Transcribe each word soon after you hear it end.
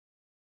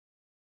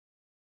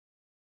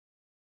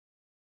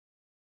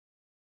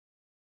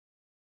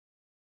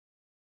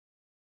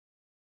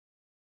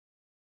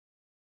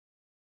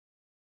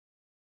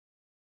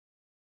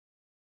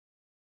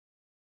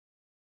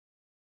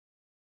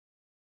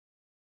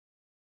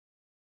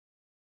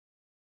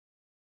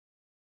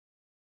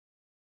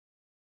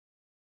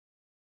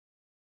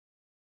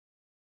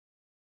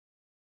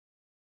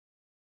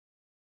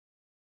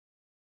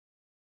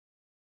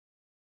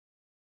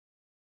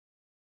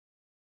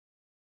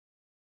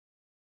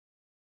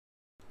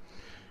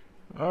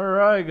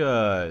Alright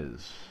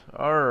guys.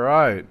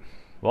 Alright.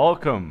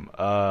 Welcome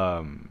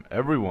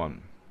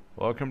everyone.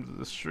 Welcome to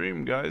the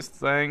stream guys.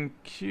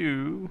 Thank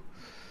you.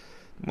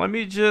 Let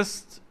me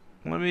just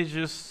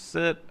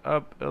set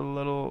up a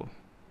little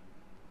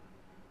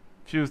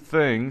few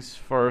things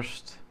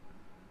first.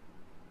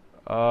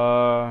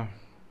 And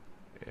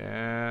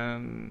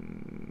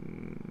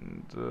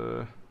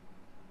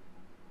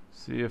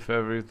see if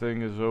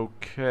everything is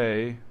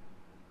okay.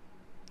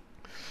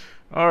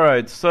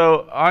 Alright,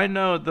 so I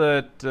know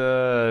that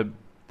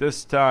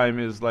this time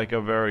is like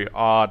a very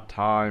odd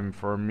time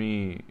for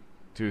me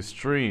to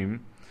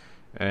stream,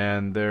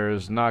 and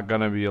there's not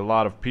gonna be a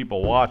lot of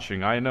people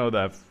watching. I know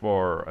that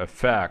for a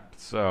fact,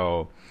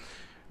 so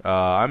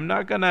I'm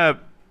not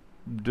gonna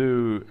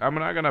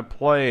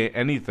play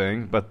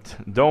anything, but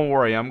don't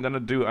worry, I'm gonna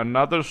do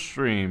another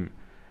stream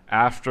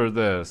after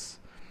this.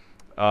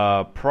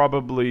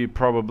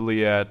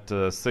 Probably at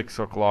 6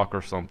 o'clock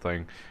or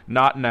something.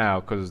 Not now,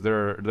 because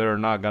there are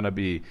not gonna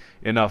be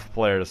enough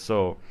players.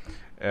 So,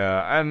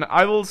 and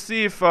I will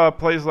see if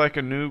plays like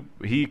a noob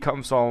he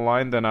comes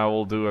online. Then I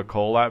will do a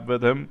collab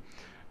with him.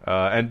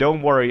 And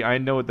don't worry, I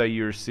know that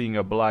you're seeing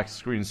a black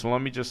screen. So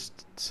let me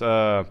just.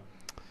 So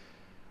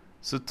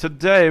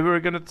today we're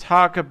gonna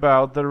talk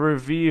about the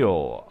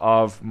reveal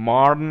of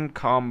Modern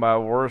Combat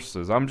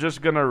Versus. I'm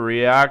just gonna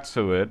react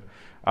to it.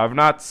 I've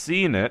not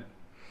seen it.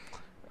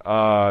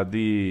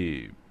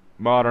 The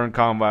Modern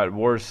Combat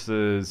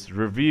Versus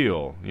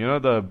reveal. You know,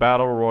 the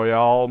Battle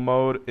Royale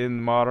mode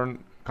in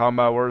Modern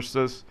Combat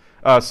Versus?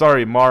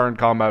 Sorry, Modern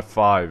Combat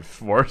 5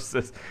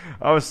 Versus.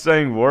 I was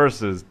saying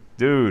Versus.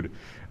 Dude.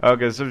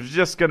 Okay, so I'm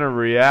just gonna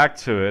react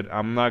to it.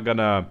 I'm not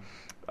gonna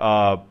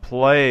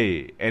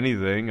play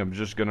anything. I'm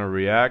just gonna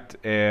react,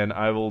 and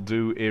I will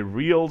do a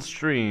real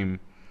stream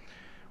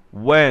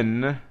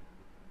when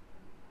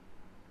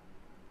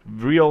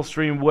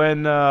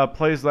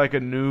plays like a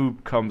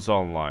noob comes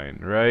online,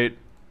 right?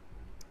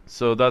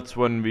 So that's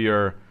when we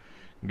are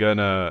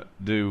gonna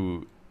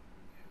do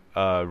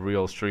a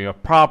real stream, a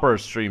proper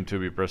stream to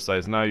be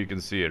precise. Now you can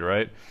see it,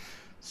 right?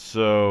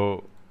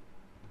 So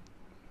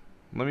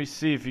let me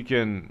see if you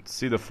can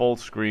see the full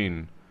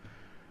screen.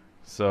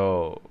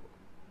 So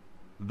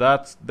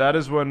that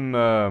is when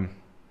I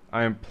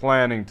am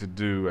planning to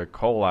do a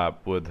collab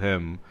with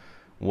him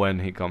when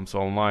he comes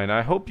online.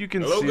 I hope you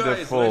can see the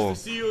full.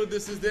 Nice to see you.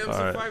 This is the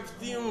MC5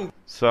 team.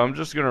 So I'm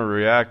just gonna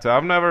react.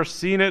 I've never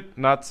seen it,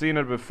 not seen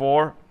it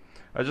before.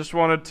 I just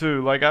wanted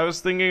to, like, I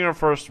was thinking of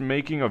first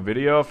making a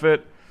video of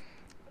it,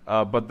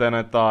 but then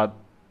I thought,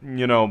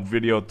 you know,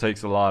 video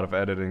takes a lot of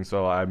editing,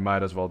 so I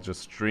might as well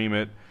just stream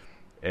it,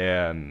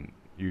 and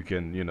you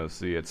can, you know,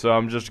 see it. So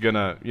I'm just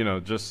gonna, you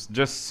know, just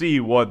see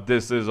what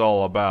this is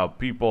all about.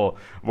 People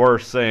were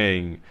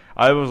saying,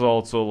 I was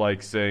also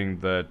like saying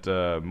that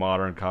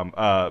Modern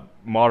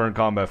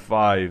Combat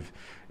 5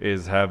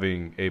 is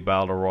having a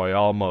battle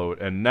royale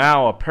mode, and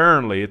now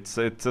apparently it's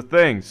a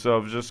thing. So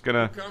I'm just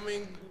gonna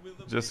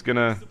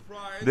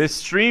they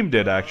streamed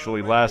it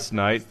actually last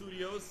night.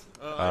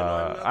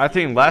 I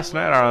think last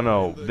night, I don't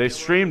know. They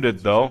streamed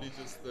it though,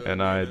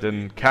 and I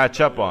didn't catch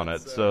up on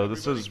it. So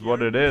this is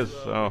what it is.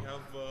 So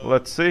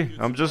let's see.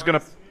 I'm just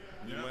gonna.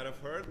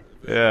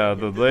 Yeah,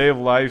 the day of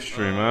live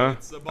stream, huh?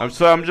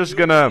 I'm just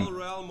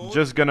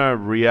gonna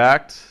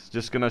react.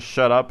 Just gonna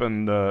shut up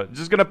and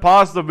just gonna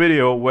pause the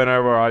video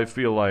whenever I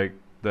feel like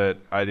that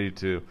I need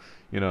to,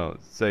 you know,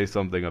 say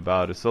something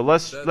about it. So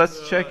let's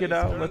check it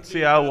out. Let's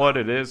see what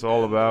it is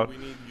all about.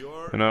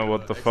 You know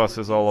what the fuss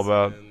is all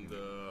about.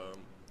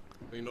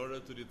 In order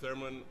to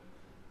determine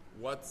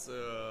what's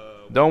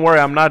don't worry,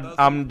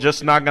 I'm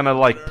just not gonna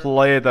like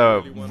play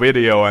the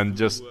video and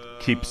just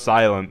keep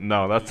silent.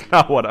 No, that's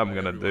not what I'm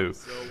gonna do.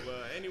 So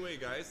anyway,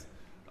 guys,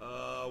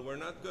 we're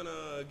not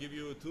gonna give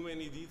you too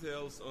many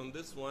details on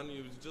this one.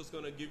 We're just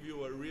gonna give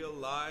you a real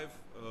live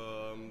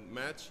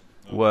match.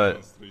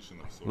 What?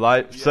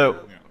 Live?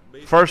 So,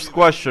 first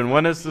question: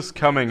 when is this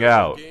coming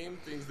out?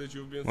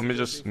 Let me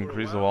just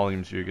increase the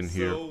volume so you can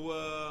hear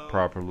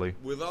properly.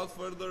 Without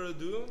further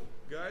ado,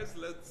 guys,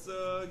 let's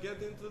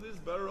get into this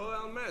Battle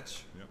Royale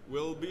match. Yeah.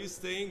 We'll be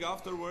staying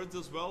afterwards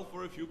as well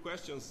for a few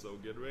questions, so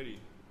get ready.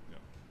 Yeah.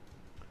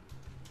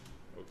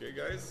 Okay,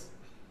 guys?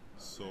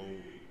 So,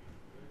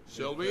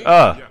 Shall we?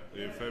 yeah,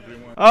 if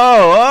everyone.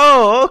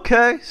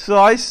 Okay. So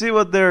I see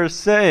what they're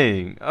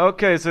saying.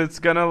 Okay, so it's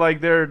gonna like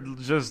they're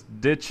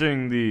just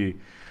ditching the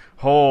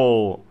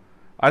whole.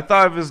 I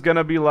thought it was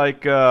gonna be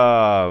like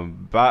the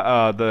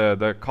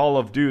Call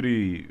of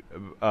Duty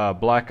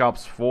Black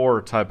Ops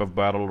 4 type of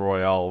battle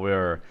royale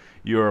where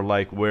you're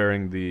like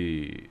wearing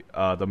the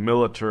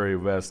military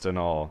vest and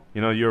all.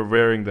 You know, you're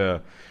wearing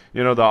the,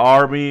 you know, the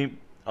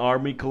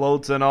army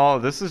clothes and all.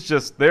 This is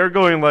just, they're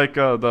going like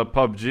the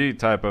PUBG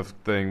type of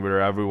thing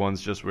where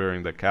everyone's just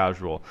wearing the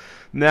casual.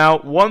 Now,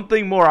 one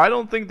thing more, I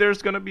don't think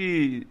there's gonna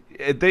be.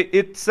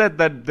 It said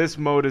that this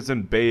mode is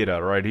in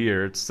beta right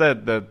here. It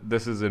said that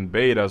this is in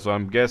beta, so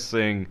I'm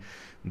guessing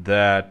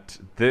that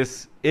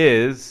this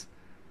is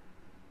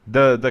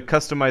the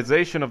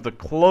customization of the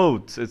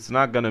clothes. It's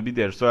not gonna be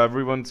there, so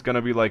everyone's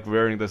gonna be like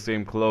wearing the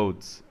same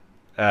clothes.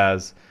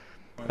 as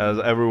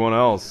everyone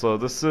else. So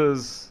this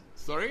is.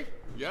 Sorry?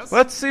 Yes?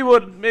 Let's see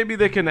what maybe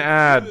they can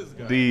add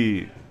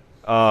the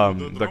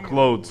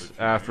clothes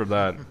after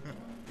that.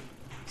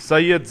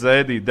 Sayed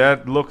Zaidi,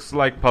 that looks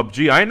like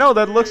PUBG. I know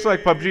that looks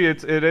like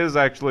PUBG. It is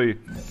actually.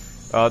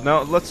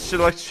 Now let's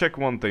check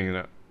one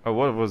thing.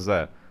 What was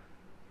that?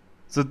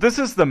 So this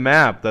is the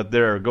map that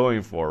they're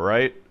going for,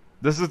 right?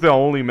 This is the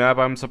only map,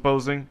 I'm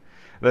supposing.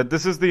 That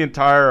this is the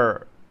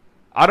entire.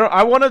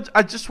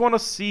 I just want to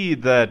see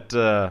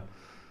that.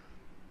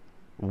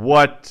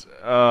 What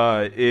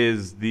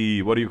is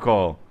the, what do you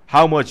call,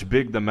 how much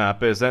big the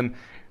map is. And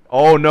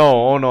oh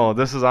no,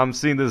 this is, I'm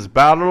seeing this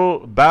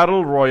battle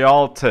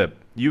royale tip.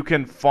 You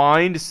can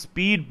find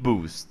speed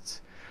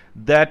boosts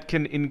that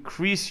can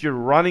increase your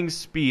running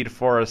speed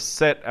for a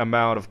set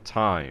amount of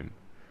time.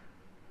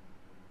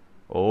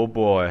 Oh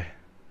boy.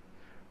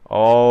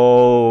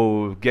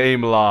 Oh,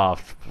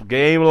 Gameloft,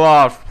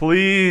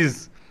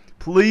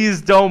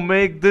 please don't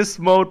make this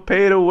mode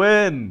pay to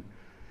win.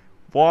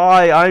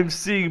 Why? I'm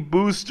seeing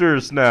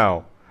boosters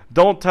now.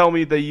 Don't tell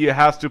me that you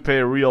have to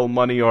pay real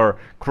money or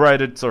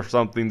credits or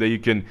something that you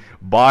can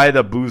buy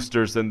the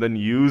boosters and then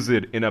use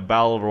it in a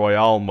battle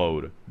royale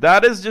mode.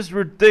 That is just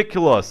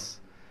ridiculous.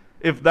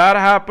 If that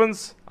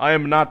happens, I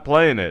am not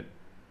playing it.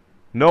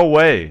 No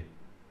way.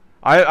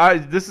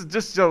 This is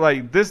just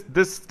like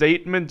this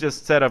statement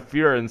just set a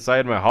fear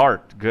inside my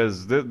heart,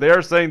 because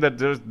they're saying that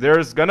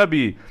there's gonna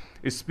be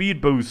speed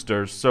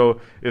boosters.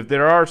 So if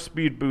there are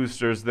speed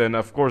boosters, then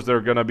of course there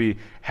are gonna be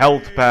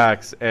health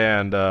packs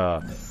and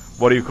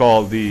what do you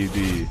call,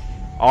 the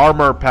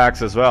armor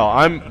packs as well.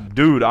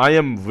 I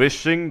am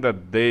wishing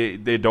that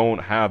they don't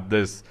have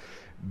this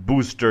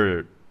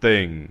booster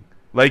thing.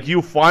 Like,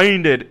 you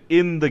find it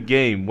in the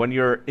game when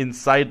you're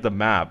inside the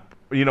map.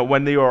 You know,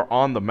 when they are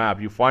on the map,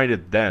 you find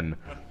it then,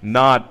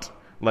 not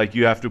like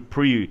you have to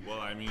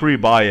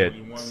pre-buy it.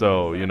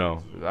 So, you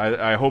know,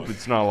 I hope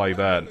it's not like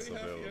that.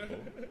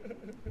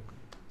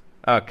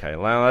 Okay,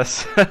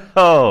 let's.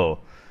 Oh,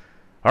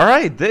 all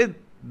right. They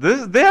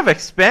have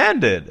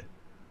expanded.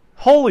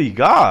 Holy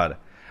God!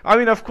 I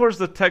mean, of course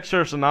the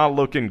textures are not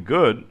looking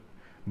good,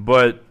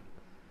 but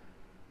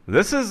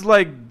this is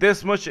like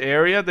this much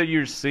area that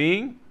you're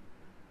seeing.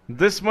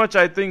 This much,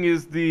 I think,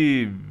 is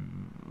the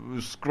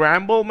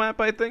scramble map.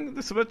 I think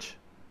this much.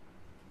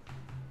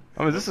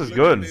 I mean, this is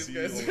good.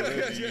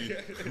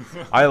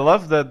 I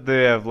love that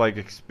they have like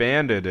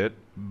expanded it,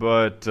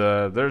 but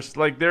there's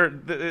like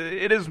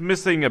it is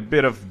missing a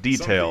bit of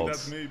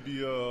details.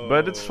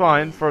 But it's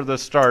fine for the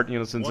start, you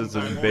know, since it's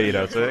in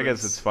beta. So I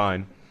guess it's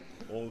fine.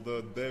 All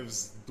the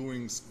devs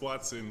doing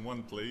squats in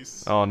one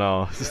place. Oh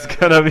no, it's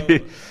gonna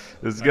be.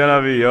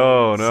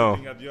 Oh no.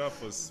 Sitting at the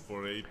office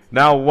for 8.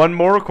 Now one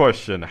more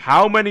question: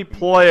 how many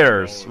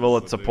players will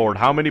it support?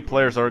 How many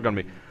players are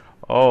gonna be?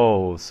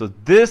 Oh, so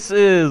this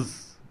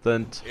is the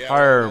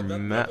entire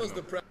map.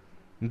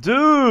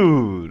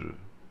 Dude,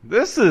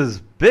 this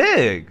is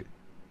big.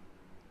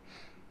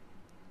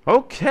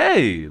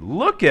 Okay,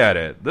 look at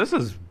it. This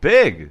is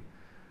big.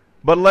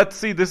 But let's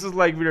see, this is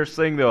like we are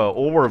saying the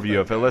overview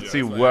of it. Let's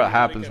see what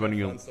happens when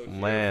you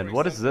land.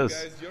 What is this?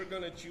 Guys, you're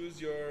gonna choose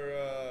your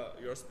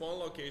spawn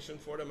location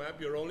for the map.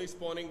 You're only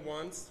spawning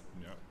once.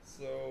 Yeah.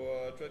 So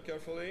tread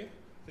carefully. I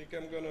think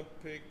I'm gonna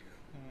pick.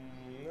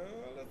 No,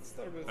 let's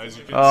start with. As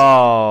you can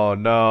Oh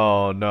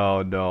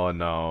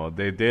no!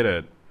 They did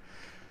it.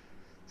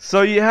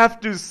 So you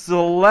have to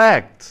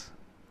select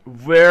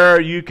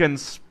where you can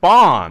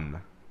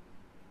spawn.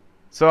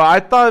 So I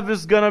thought it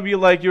was gonna be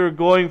like you're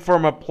going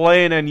from a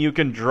plane and you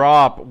can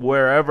drop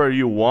wherever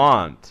you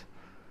want.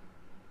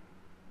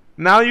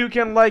 Now you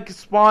can like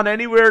spawn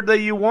anywhere that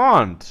you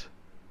want.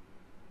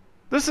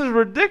 This is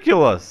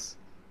ridiculous.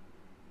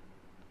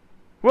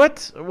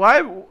 What?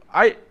 Why?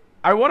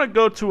 I want to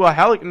go to a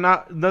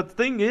the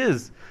thing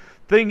is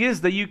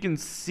that you can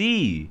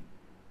see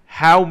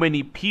how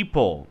many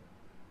people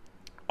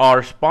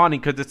are spawning,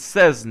 because it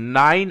says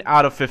 9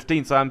 out of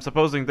 15. So I'm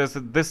supposing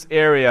this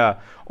area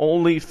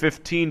only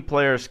 15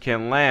 players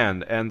can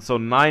land, and so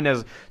 9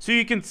 is. So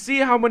you can see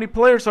how many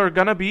players are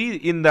gonna be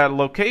in that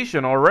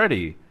location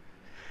already.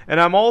 And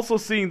I'm also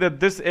seeing that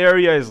this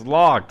area is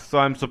locked, so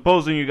I'm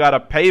supposing you gotta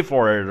pay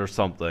for it or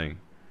something.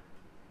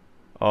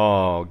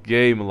 Oh,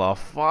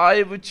 Gameloft,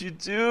 why would you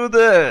do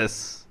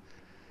this?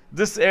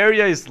 This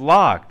area is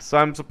locked, so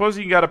I'm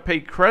supposing you gotta pay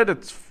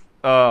credits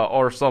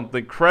or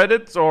something.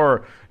 Credits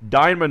or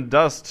diamond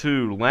dust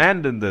to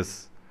land in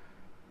this.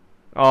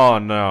 Oh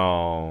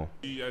no.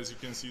 As you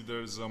can see,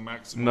 there's a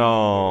maximum.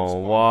 No,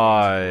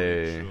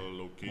 why?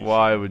 Location.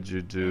 Why would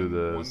you do And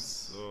this?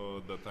 Once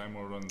the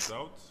timer runs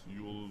out,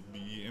 you'll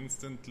be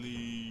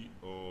instantly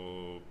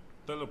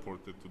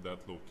teleported to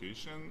that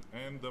location,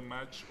 and the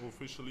match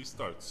officially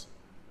starts.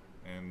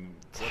 And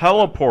what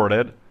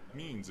Teleported? that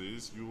means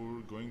is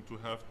you're going to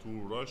have to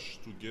rush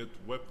to get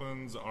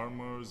weapons,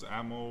 armors,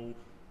 ammo,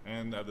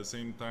 and at the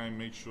same time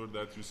make sure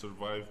that you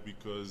survive,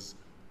 because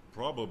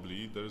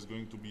probably there's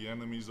going to be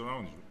enemies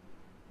around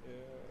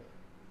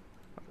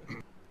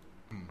you.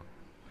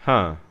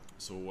 Huh.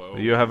 So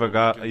You have what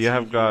we can see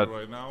here got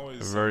right now a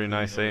is very something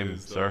nice that aim,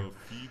 is the sir.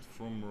 feed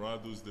from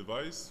Radu's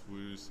device.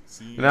 We're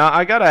seeing Now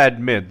I gotta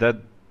admit that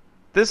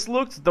this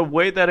looks, the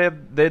way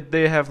that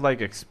they have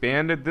like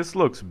expanded. This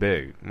looks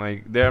big.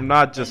 Like they have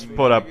not just What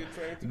put we're up. maybe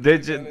trying to They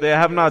do again is they you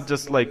have guys not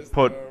just like notice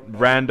put there are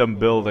random people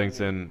buildings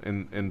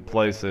going in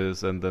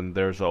places and then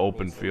there's an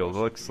open also field. It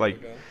rushing looks to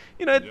like, the gun.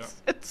 you know,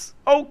 it's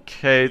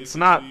okay. It's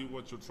not basically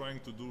what you're trying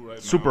to do right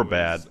super now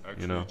bad, is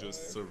actually you know.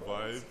 just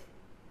survive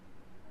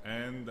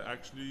and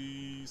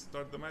actually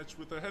start the match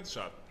with a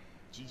headshot.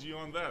 GG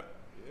on that.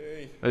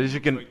 Yay. as you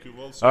can. Like you've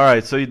also All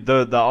right, so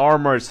the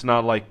armor is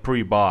not like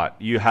pre-bought.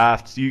 You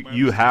have to you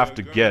managed to have get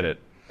to a gun. get it.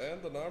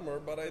 And an armor,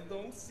 but I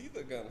don't see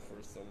the gun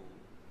for some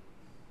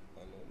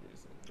unknown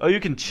reason. Oh, you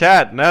can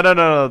chat.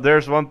 No.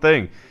 There's one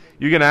thing.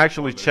 You can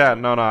actually there's chat.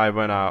 one. No, I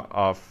went out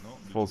off No,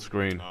 full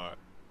screen. Uh,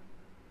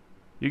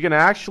 You can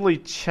actually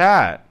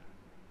chat.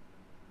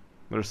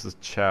 There's this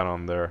chat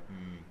on there.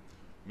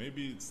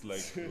 maybe it's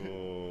like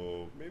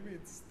Maybe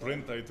it's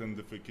print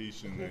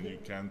identification and you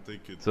can't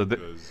take it So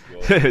because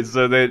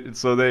well,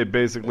 so they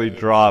basically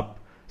drop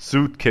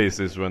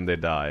suitcases when they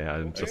die, I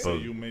I say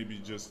suppose. you maybe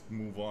just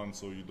move on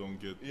so you don't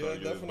get Yeah,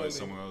 targeted by definitely.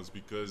 someone else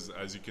because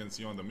as you can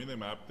see on the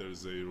minimap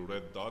there's a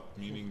red dot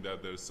meaning that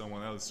there's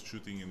someone else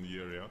shooting in the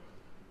area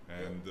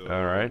and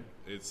All right.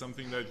 it's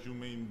something that you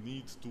may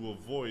need to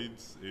avoid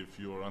if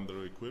you're under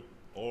equipped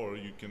or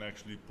you can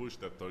actually push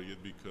that target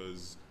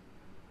because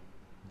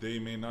they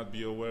may not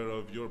be aware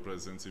of your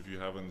presence if you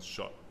haven't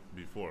shot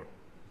before.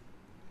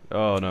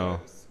 Oh no.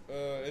 Yes.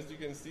 As you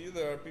can see,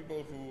 there are people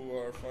who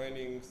are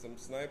finding some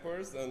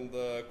snipers and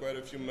quite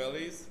a few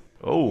melees.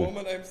 At the Oh.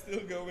 moment, I'm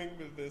still going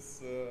with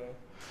this.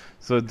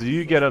 So do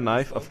you get a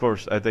knife? Of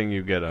course, I think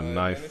you get a I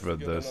knife managed to with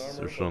get an this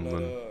armor, or but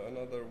something. not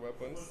another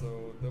weapon, so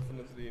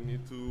definitely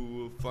need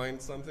to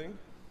find something.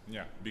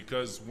 Yeah,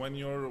 because when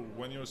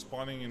you're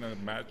spawning in a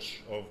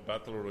match of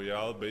battle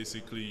royale,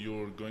 basically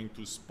you're going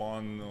to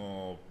spawn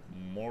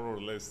more or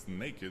less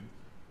naked,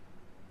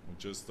 with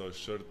just a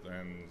shirt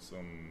and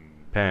some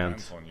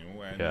Pants. on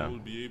you, and Yeah. you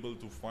will be able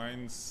to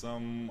find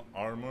some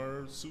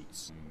armor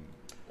suits.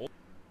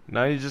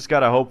 Now you just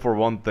gotta hope for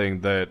one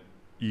thing, that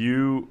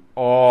you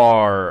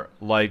are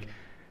like,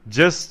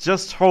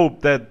 just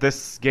hope that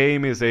this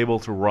game is able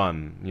to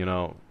run. You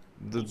know,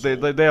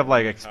 they have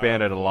like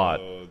expanded a lot.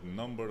 A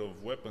number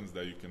of weapons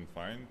that you can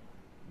find,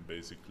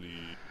 basically.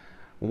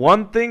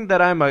 One thing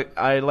that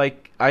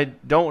I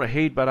don't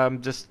hate, but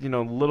I'm just, you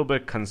know, a little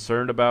bit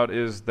concerned about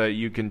is that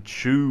you can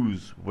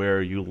choose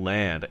where you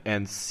land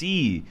and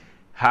see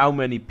how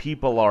many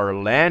people are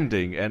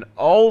landing, and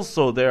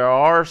also there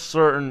are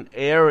certain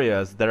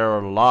areas that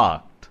are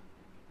locked.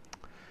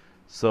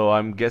 So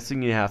I'm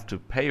guessing you have to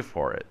pay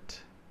for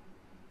it.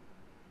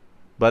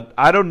 But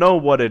I don't know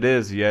what it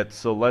is yet,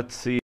 so let's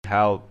see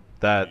how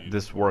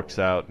this works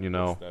out, you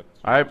know.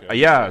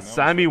 Yeah,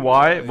 Sammy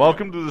Y,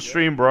 welcome to the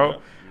stream, bro.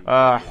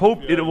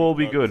 Hope it will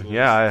be good.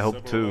 Yeah, I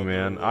hope too,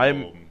 man.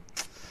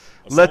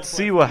 Let's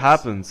see what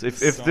happens. If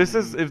this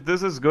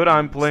is good,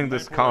 I'm playing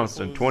this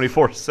constant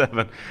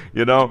 24/7,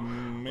 you know.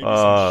 Maybe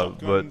some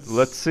But shotguns,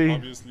 let's see.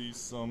 Obviously,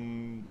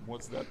 some.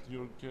 What's that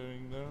you're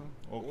carrying there?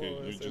 Okay,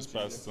 Oh, you just SMG.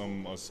 passed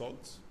some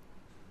assaults.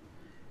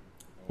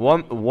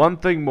 One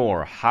thing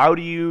more. How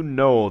do you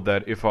know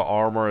that if an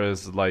armor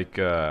is like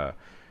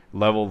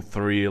level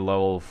 3,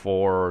 level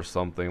 4 or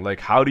something? Like,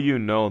 how do you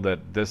know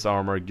that this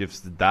armor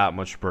gives that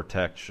much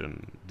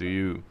protection? Do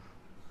you...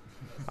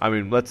 I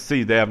mean, let's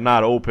see. They have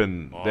not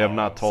opened... They have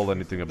not told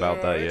anything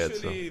about There that are yet,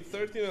 so... actually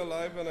 13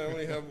 alive and I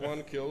only have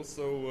 1 kill,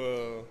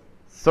 so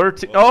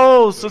 13...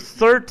 Oh, so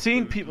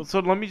 13 people... So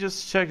let me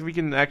just check if we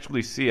can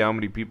actually see how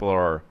many people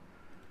are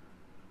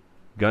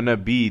gonna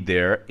be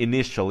there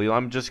initially.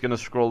 I'm just gonna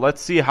scroll.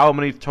 Let's see how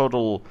many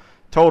total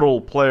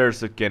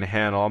players it can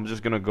handle. I'm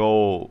just gonna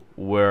go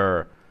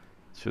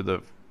to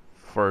the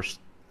first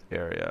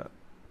area.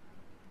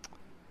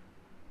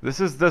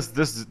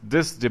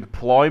 This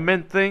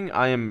deployment thing.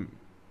 I am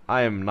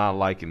not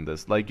liking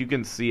this. Like, you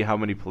can see how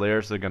many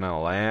players are gonna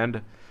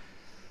land.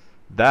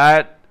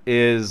 That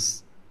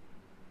is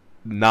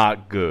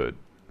not good.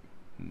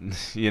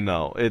 You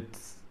know,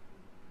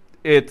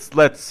 it's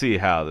let's see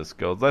how this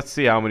goes. Let's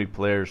see how many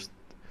players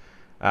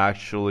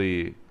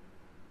actually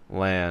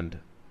land.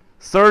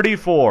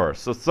 34.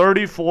 So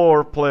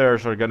 34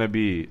 players are going to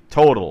be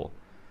total.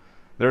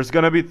 There's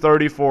going to be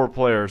 34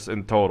 players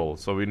in total.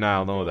 So we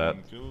now know that.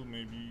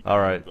 All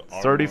right.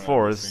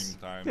 34 is...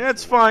 Yeah,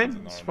 it's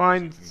fine. It's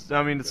fine.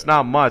 I mean, it's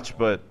not much,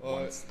 but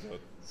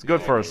it's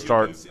good for a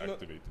start.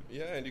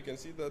 yeah, and you can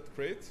see that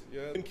crate.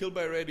 Yeah, been killed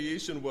by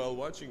radiation while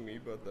watching me,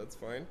 but that's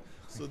fine.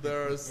 So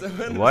there are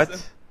 7.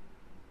 What?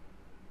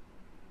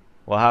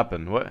 What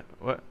happened? What?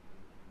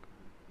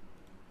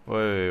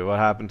 Wait, what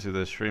happened to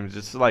the stream?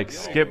 Just like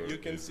skip. You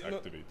can see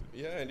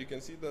yeah, and you can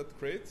see that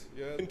crate.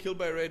 Yeah, been killed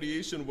by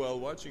radiation while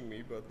watching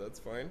me, but that's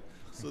fine.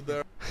 So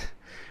there.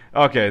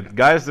 Okay,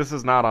 guys, this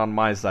is not on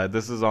my side.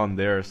 This is on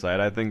their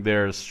side. I think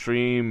their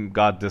stream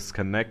got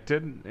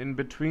disconnected in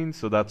between,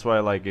 so that's why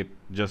like it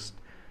just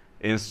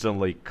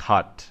instantly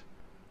cut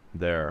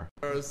there.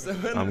 There are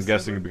seven, I'm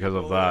guessing seven because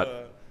of people,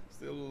 that.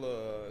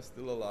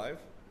 Still alive.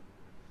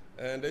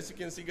 And as you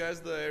can see, guys,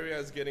 the area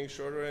is getting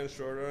shorter and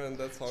shorter, and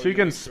that's how So you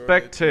can make sure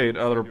that spectate you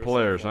other find yourself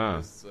players, on huh?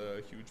 This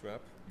huge map,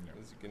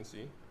 as you can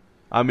see.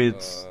 I mean,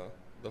 it's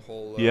The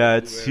whole yeah,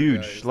 blue it's area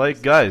huge. is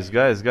Like,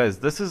 basically- guys,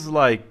 this is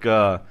like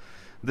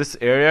this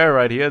area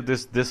right here,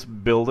 this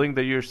building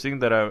that you're seeing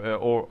that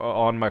or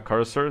on my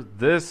cursor.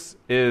 This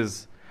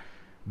is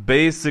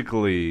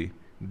basically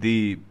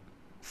the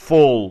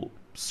full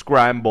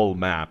scramble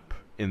map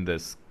in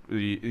this.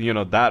 You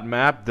know that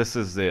map. This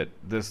is it.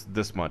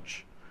 This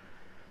much.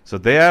 So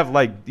they have,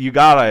 like, you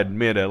gotta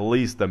admit, at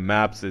least the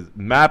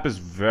map is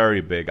very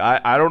big.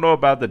 I don't know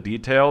about the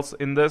details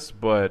in this,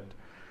 but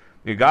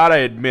you gotta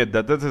admit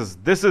that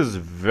this is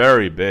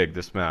very big.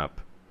 This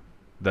map,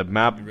 the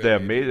map You they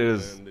have ready? made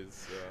is And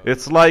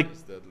it's like,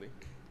 it's deadly.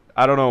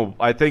 I don't know.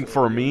 I think So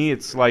for here's me the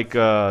it's thing.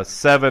 like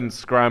 7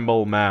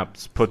 scramble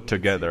maps put So let's see,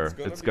 together.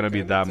 It's gonna be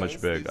kinda that much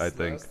tense, big, I these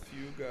think. last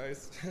few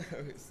guys,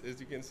 as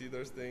you can see,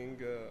 they're staying.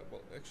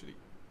 Well, actually,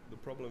 the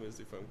problem is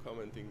if I'm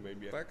commenting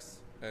maybe effects,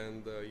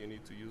 and you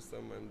need to use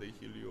them, and they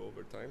heal you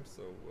over time.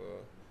 So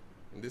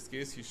in this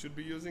case, he should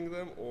be using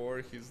them,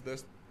 or he's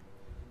just.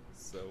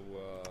 So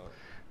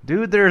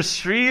Dude, their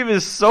stream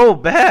is so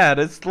bad.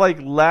 It's like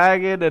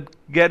lagging and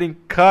getting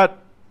cut.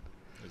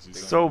 As you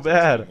So can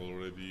bad. understand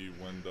already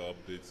when the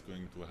update's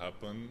going to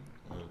happen.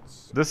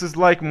 It's This is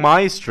like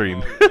my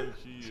stream. Oh, yeah,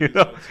 he You is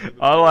know, outside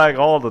the I like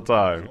zone. all the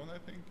time. Zone, I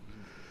think,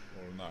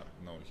 or not?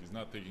 No, he's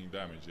not taking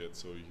damage yet,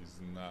 so he's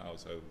not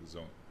outside of the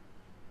zone.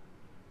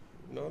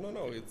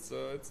 no, it's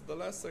the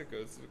last circle.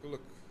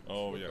 Look.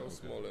 Oh, Look yeah, how okay.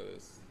 small it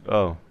is.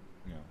 Oh.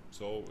 Yeah.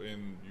 So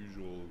in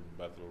usual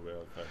battle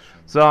royale fashion,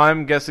 So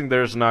I'm guessing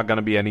there's not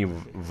gonna be any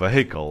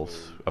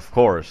vehicles, of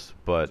course,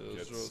 but it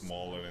gets Just-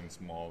 smaller and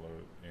smaller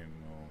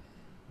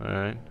in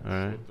alright.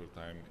 shorter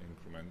time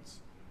increments.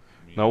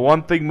 Now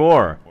one thing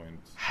more. Point.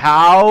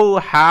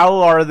 How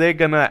are they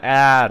gonna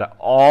add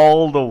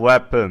all the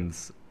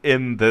weapons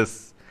in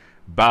this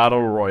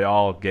battle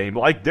royale game?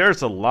 Like,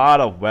 there's a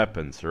lot of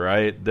weapons,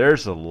 right?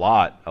 There's a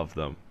lot of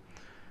them.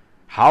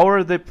 How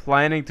are they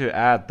planning to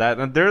add that?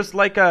 And there's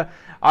like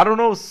I don't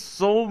know,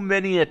 so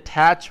many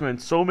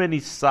attachments, so many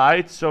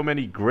sights, so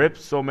many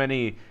grips, so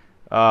many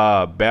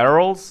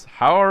barrels.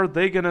 How are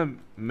they gonna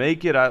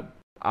make it?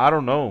 I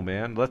don't know,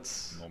 man.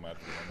 Let's. No matter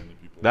how many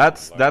people.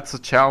 That's a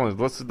challenge.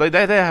 They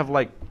have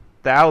like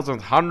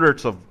thousands,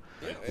 hundreds of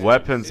Yeah,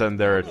 weapons it and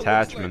their kinda looks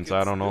like attachments. I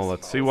it's don't know. this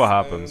Let's see house what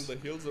happens. And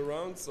the hills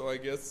around, so I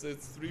guess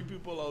it's 3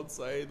 people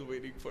outside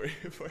waiting for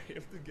for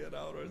him to get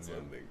out or Yeah.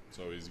 something.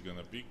 So he's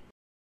gonna peek.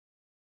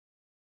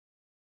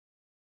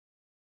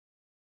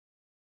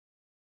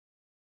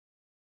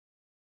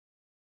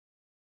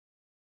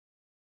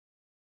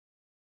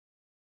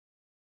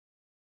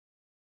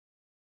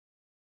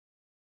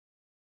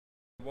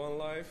 One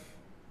life,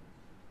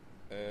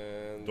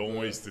 and Don't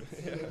waste it.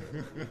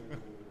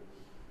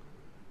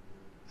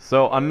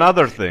 So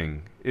another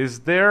thing,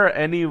 is there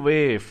any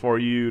way for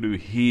you to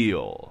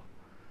heal?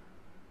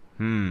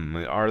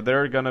 Are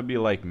there gonna be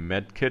like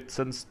med kits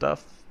and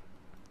stuff?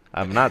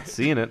 I've not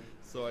seen it.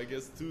 So I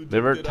guess two. They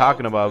were did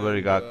talking out about, but it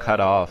and, got cut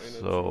off, in a true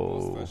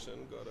so- boss fashion,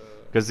 got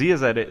a- Because he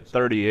is at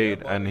 38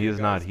 Yeah, and but he's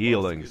you not guys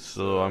healing, boss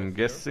so I'm here.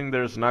 guessing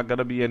there's not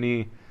gonna be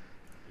any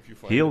if you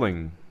find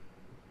healing.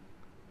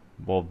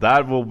 Well,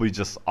 that will be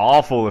just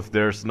awful if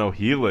there's no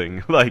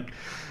healing. Like,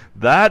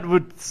 that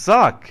would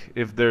suck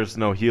if there's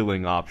no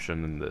healing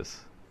option in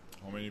this.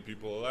 How many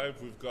people alive?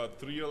 We've got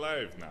 3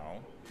 alive now.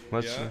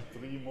 Let's Yeah.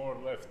 3 more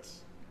left.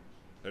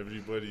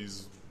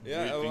 Everybody's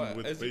Yeah, waiting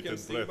with as you can bated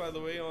see, breath. by the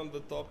way, on the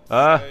top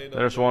Ah, side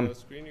there's of the one.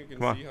 screen, you can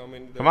Come on. see how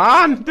many. Come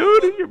on,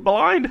 dude, you're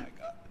blind.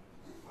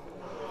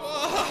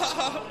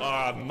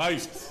 Ah,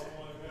 knifed.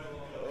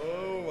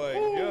 Oh my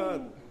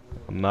god!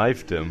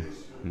 Knifed him.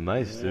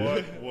 Nice, dude.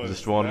 What was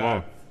Just one that?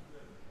 more.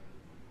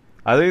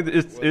 I think What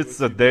it's was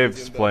the he doing Dave's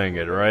in that playing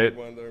it, corner? right? I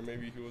wonder,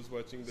 maybe he was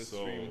watching the So,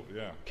 stream.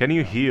 yeah. Can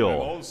you And heal?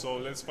 also,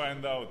 let's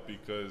find out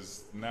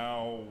because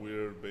now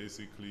we're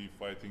basically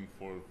fighting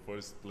for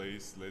first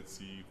place. Let's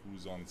see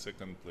who's on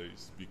second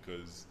place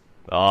because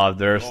Oh,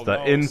 there's all the know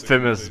second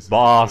infamous place is the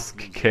Boss first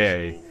loser,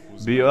 K. so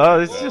who's Be gonna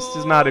do it's that? just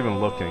he's not even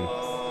looking.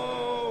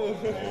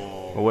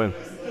 Oh! A win.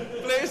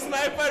 Play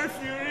Sniper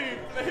Fury!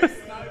 Play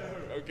Sniper!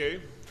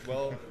 Okay,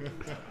 well,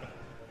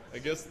 I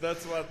guess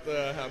that's what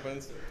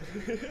happens.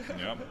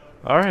 yeah.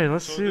 All right,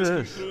 let's So see this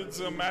this. concludes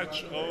a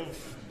match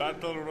of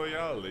Battle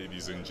Royale,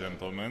 ladies and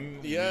gentlemen.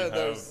 Yeah, we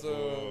there's,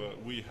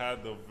 we had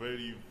a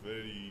very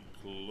very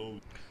close.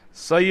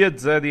 Sayed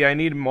Zedi, I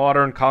need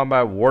Modern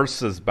Combat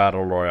versus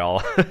Battle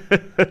Royale.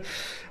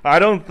 I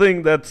don't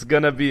think that's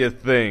gonna be a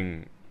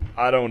thing.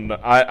 I don't know.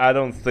 I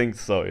don't think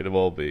so. It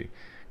will be,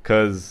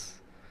 cause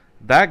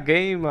that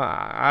game.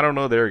 I don't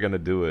know they're gonna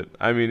do it.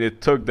 I mean,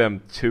 it took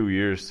them 2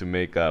 years to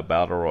make a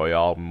Battle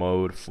Royale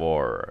mode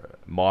for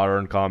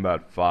Modern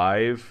Combat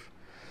 5.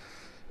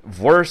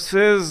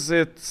 Versus,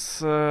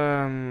 it's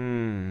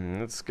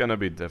gonna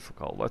be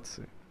difficult. Let's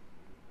see.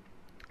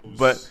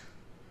 But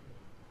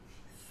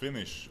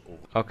finish over.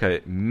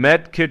 Okay,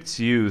 medkits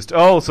used.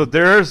 Oh, so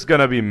there's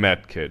gonna be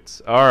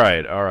medkits.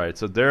 Alright.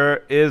 So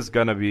there is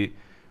gonna be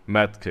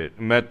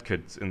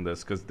medkits in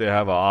this because they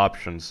have an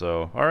option.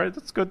 So alright,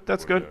 that's good.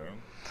 That's good.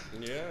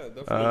 Yeah, With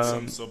definitely.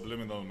 some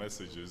subliminal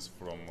messages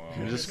from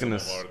I'm just some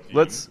gonna of our team.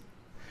 let's.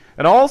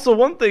 And also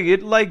one thing,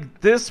 it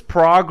like this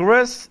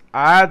progress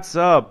adds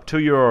up to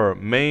your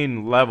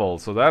main level,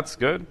 so that's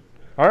good.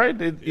 All right,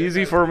 easy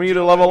Yeah, for me good to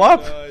job, level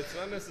and, up. It's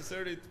not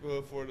necessary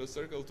for the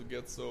circle to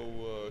get so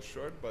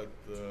short, but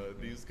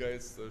these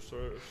guys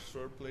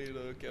short play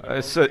the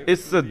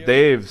It's the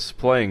Dave's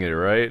playing it,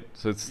 right?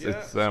 So it's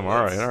them.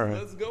 All right.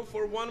 Let's go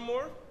for one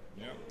more.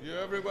 Yeah. You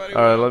everybody.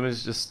 All right, let me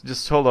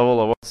just hold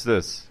on. What's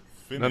this?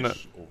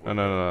 Finish over.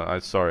 No. I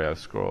sorry, I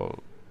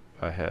scrolled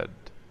ahead.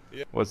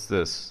 Yeah. What's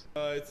this?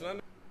 It's not.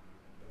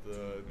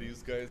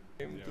 These guys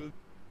came to.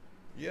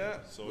 Yeah.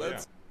 So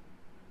Let's.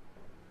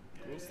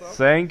 Cool stuff.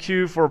 Thank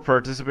you for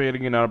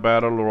participating in our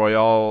Battle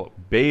Royale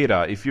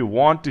beta. If you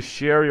want to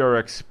share your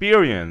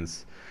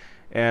experience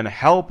and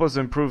help us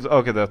improve...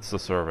 Okay, that's the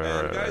survey.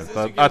 And Right. guys, as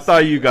But you I can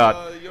thought see, you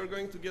got... You're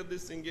going to get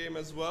this in game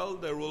as well.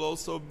 There will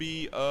also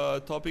be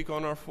a topic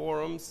on our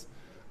forums.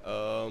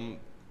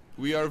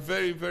 We are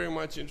very, very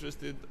much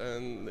interested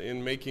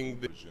in making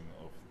the Version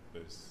of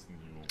this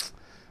new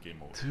game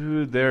mode.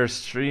 Dude, their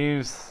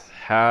streams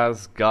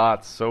has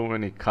got so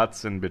many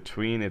cuts in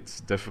between, it's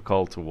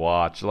difficult to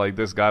watch. Like,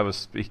 this guy was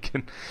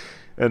speaking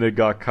and it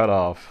got cut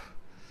off.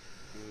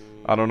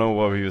 I don't know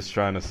what he was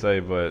trying to say,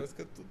 but Let's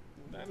get to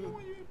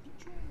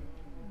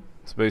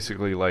it's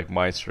basically like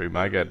my stream.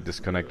 I get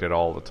disconnected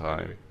all the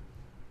time.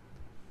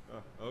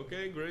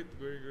 okay, great.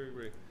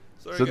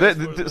 Sorry, So guys,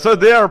 they, for so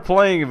they are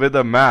playing with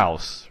a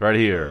mouse right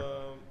here.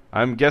 um,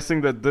 I'm guessing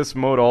that this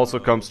mode also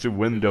comes to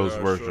Windows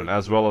there are version short,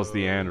 as well as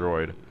the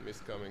Android.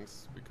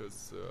 miscomings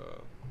because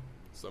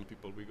some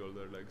people wiggle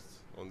their legs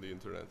on the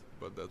internet,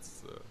 but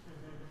that's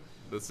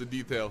a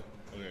detail.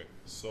 Okay,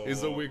 so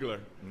He's a wiggler.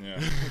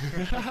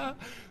 Yeah.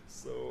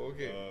 So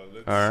okay,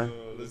 Let's Alright.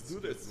 Let's do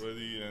get this.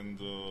 ready and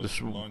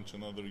Just- launch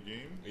another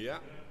game. yeah.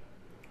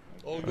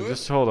 All good.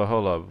 Just hold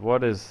up.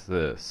 What is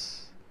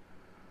this?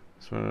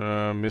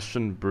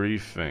 Mission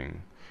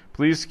briefing.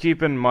 Please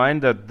keep in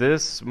mind that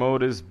this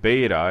mode is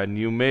beta and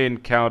you may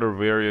encounter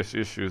various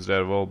issues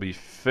that will be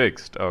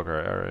fixed. Okay,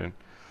 alright.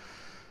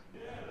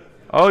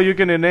 Oh, you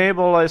can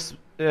enable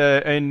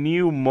a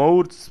new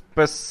mode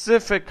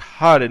specific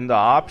HUD in the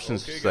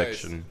options Okay, guys.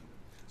 section.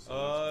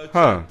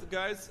 Chat,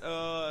 guys,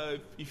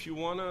 if you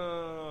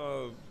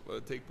wanna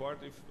take part,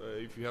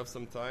 if you have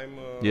some time.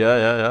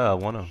 Yeah, I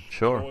wanna.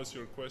 Sure. Throw us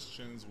your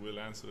questions. We'll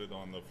answer it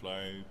on the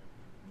fly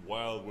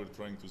while we're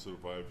trying to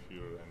survive here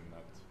and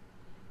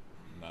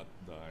not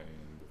die.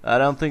 I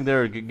don't think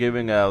they're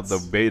giving out the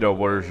beta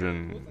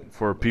version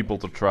for people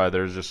to try.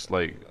 They're just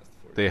like,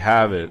 they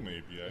have it.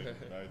 Maybe I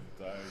died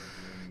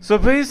in So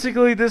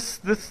basically, this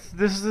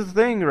is the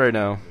thing right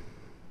now.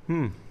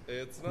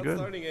 It's not Good.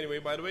 starting anyway.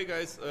 By the way,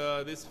 guys,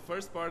 this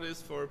first part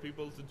is for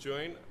people to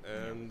join,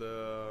 and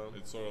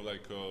It's sort of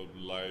like a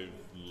live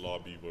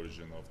lobby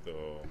version of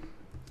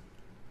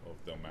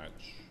the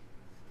match.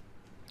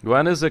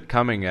 When is it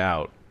coming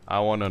out? I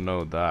want to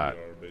know that.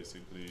 We are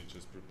basically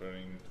just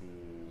preparing to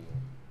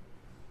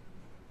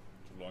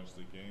launch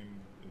the game.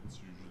 It's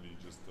usually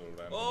just a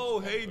random. oh,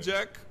 spot hey, place.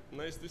 Jack,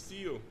 nice to see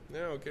you.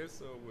 Yeah, okay,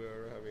 so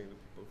we're having the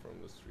people from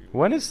the stream.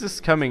 When is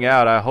this coming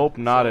out? I hope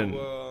not in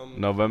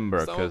November,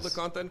 Some of the because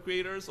content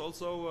creators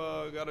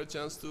also got a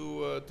chance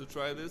to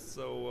try this,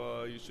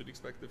 so you should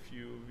expect a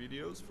few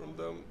videos from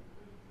them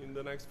in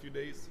the next few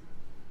days.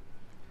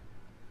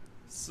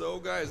 So,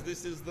 guys,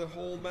 this is the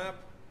whole map.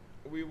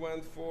 We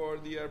went for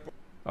the airport.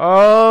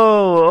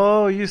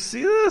 oh, you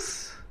see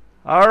this?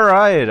 All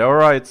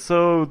right.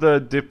 So the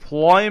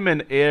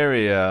deployment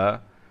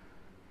area,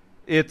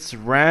 it's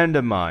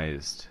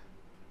randomized.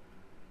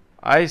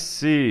 I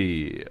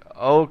see.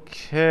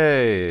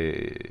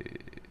 Okay.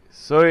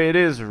 So it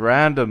is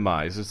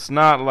randomized. It's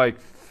not like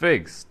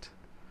fixed.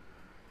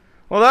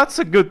 Well, that's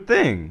a good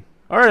thing.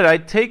 All right, I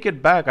take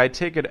it back. I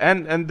take it,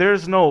 and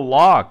there's no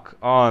lock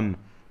on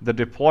the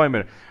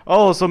deployment.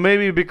 Oh, so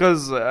maybe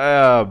because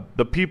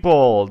the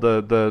people,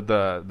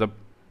 the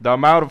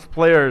amount of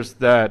players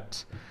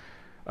that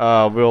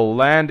will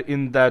land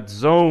in that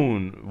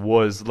zone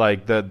was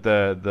like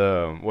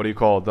the what do you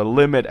call it? The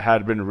limit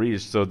had been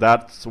reached, so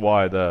that's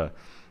why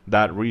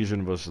that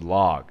region was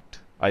locked.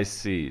 I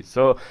see.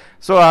 So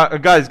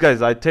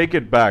guys, I take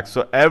it back.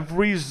 So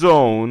every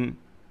zone,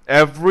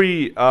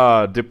 every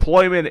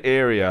deployment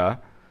area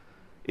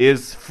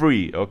is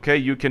free. Okay,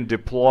 you can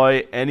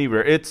deploy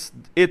anywhere. It's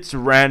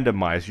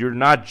randomized. You're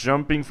not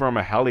jumping from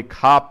a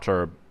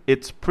helicopter.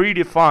 It's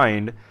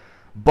predefined,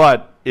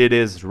 but it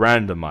is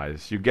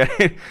randomized.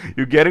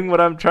 You getting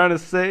what I'm trying to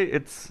say?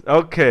 It's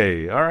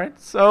okay. All right.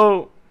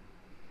 So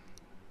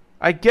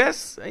I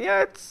guess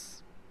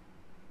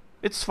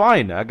it's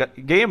fine. I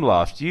got game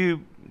lost.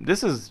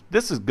 This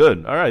is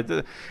good. All right.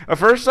 At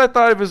first I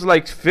thought it was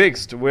like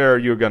fixed where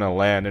you're gonna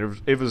land.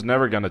 It was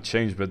never gonna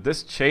change, but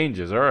this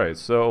changes. All right.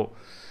 So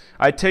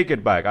I take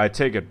it back.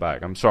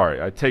 I'm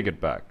sorry. I take it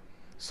back.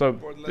 So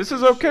But let this me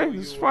is okay. show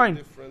This is you a fine.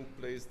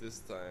 different place this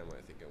time. I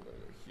think I'm gonna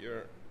go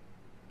here.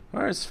 All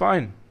right, it's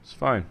fine. It's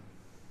fine.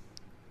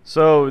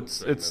 So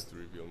Trying not to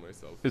reveal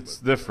myself, it's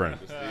but, different.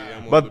 obviously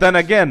I'm on But the then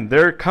beach. again,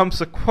 there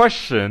comes a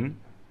question.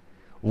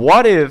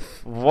 What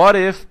if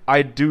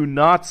I do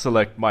not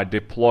select my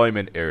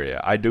deployment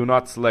area? I do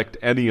not select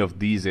any of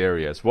these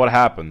areas. What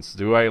happens?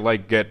 Do I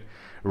like get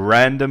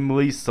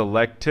randomly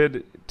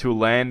selected to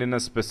land in a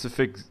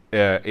specific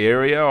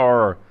area,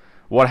 or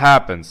what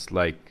happens?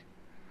 Like,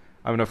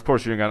 I mean, of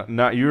course you're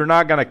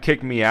not gonna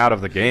kick me out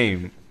of the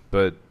game,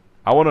 but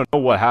I want to know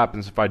what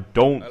happens if I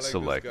don't I like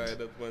select. this guy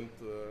that went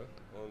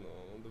on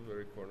the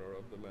very corner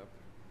of the map.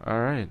 All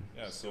right.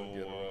 Yeah, so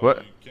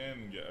What? you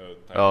can get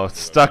Oh, it's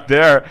stuck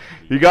there.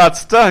 He got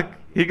stuck.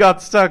 He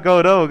got stuck.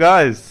 Oh no,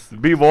 guys.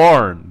 Be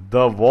warned.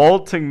 The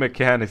vaulting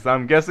mechanics.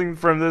 I'm guessing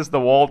from this the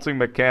vaulting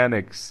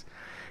mechanics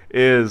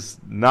is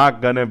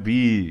not gonna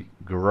be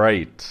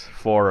great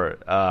for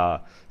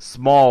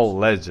small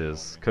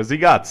ledges. Cause he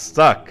got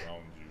stuck.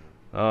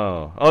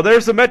 Oh. Oh,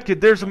 there's a medkit.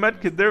 There's a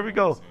medkit. There we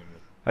go.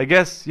 I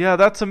guess, yeah,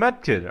 that's a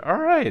medkit.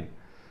 Alright.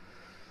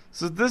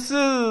 So this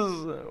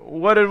is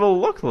what it will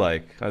look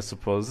like, I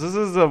suppose. This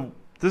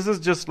is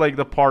just like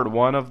the part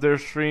 1 of their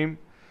stream.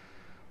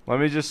 Let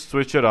me just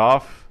switch it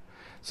off.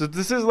 So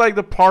this is like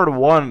the part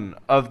 1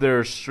 of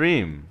their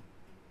stream.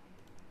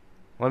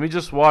 Let me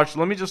just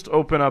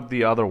open up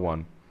the other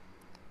one.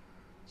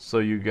 So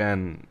you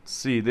can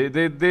see.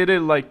 They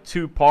did like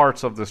 2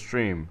 parts of the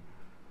stream.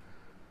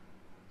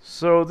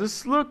 So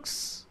this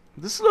looks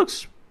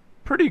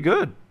pretty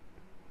good.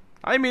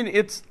 I mean,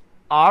 it's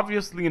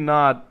obviously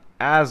not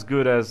as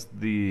good as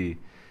the,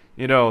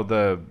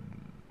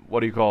 what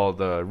do you call it,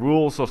 the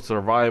Rules of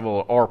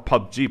Survival or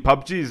PUBG.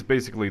 PUBG is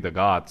basically the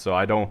god, so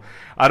I don't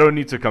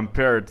need to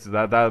compare it to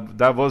that.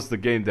 That was the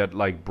game that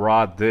like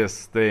brought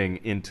this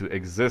thing into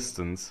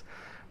existence.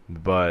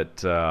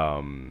 But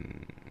yeah,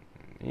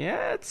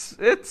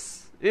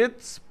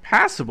 it's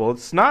passable.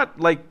 It's not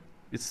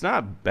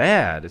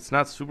bad. It's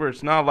not super.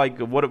 It's not like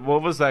what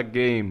was that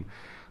game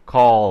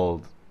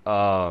called?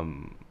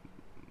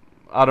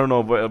 I don't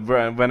know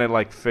when it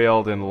like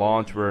failed in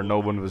launch where no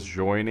one was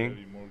joining.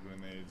 More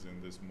grenades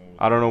in this mode.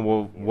 I don't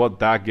know what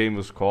that game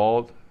was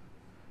called.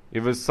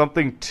 It was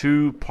something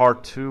 2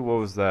 part 2. What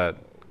was that?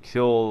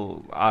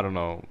 Kill. I don't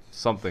know,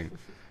 something.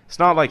 It's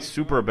not like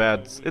super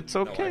bad. It's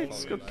okay.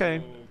 It's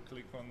okay.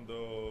 Click on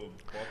the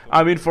bottom.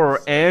 I mean, for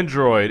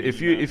Android,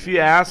 if you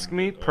ask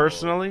me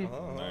personally,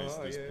 Nice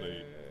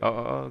display.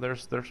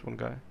 there's one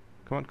guy.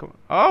 Come on.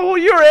 Oh,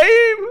 your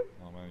aim!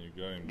 Oh man, you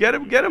got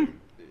him. Get him.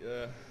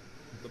 Yeah.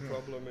 The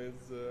problem is.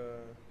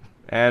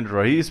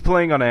 Android. He's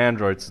playing on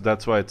Android, so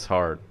that's why it's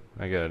hard.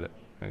 I get it.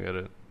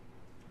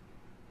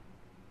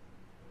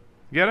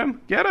 Get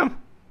him.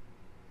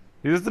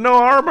 He has no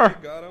armor.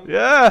 Got him.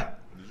 Yeah.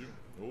 Did you?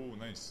 Oh,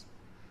 nice.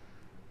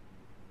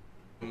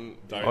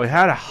 Oh, he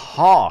had a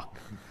hawk.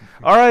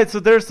 Alright,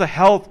 so there's the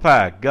health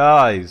pack,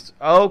 guys.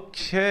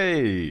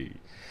 Okay.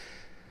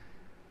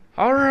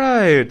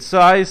 Alright,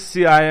 so I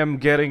see I am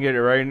getting it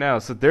right now.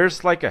 So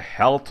there's like a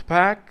health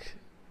pack,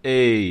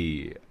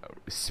 a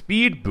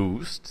speed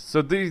boost.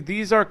 So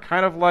these are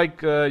kind of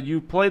like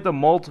you play the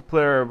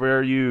multiplayer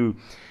where you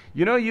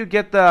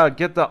get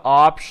the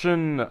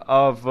option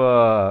of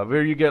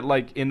where you get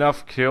like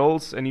enough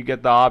kills and you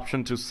get the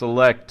option to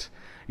select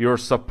your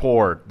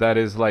support. That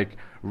is like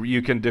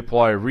you can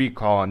deploy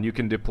recon, you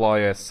can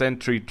deploy a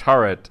sentry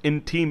turret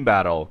in team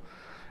battle,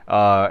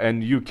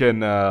 and you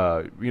can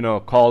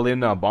call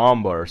in a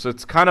bomber. So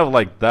it's kind of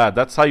like that.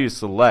 That's how you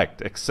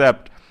select.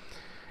 Except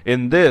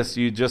in this,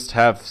 you just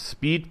have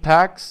speed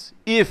packs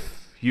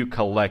if you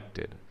collect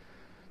it.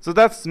 So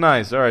that's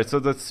nice. All right. So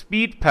the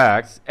speed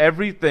packs,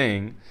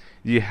 everything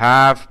you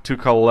have to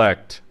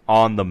collect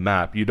on the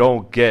map. You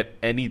don't get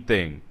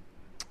anything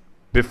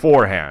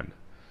beforehand.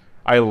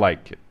 I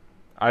like it.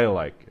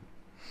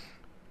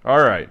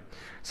 All right.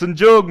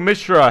 Sanjog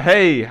Mishra,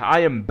 hey, I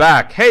am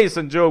back. Hey,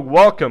 Sanjog,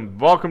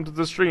 welcome to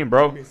the stream,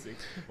 bro.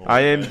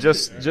 I am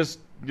just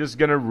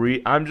gonna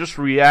I'm just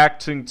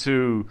reacting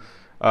to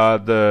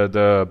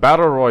the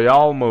Battle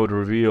Royale mode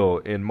reveal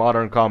in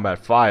Modern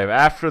Combat 5.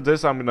 After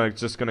this, I'm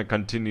just gonna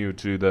continue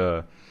to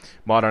the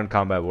Modern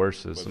Combat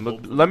Versus.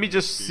 Let me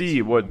just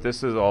see what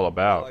this is all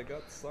about.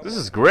 This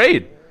is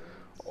great.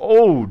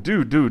 Oh,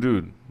 dude.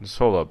 Just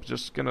hold up.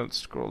 Just gonna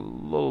scroll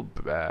a little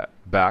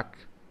back.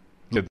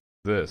 Get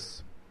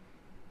this.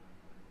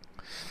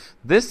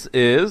 This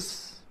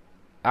is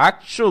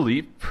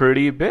actually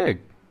pretty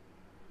big.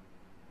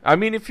 I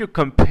mean, if you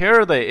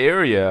compare the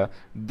area,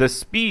 the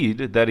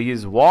speed that he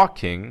is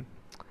walking,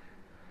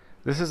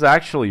 this is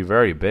actually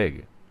very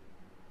big.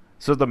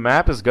 So the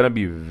map is gonna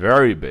be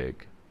very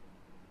big.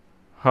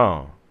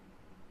 Huh.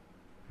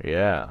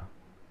 Yeah.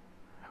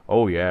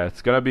 Oh yeah,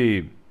 it's gonna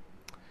be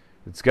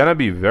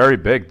very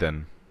big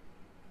then.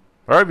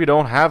 Or if you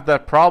don't have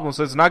that problem,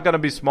 so it's not gonna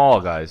be small,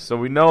 guys. So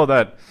we know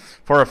that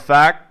for a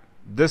fact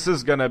this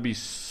is gonna be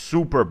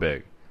super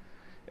big.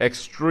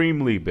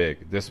 Extremely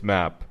big, this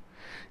map.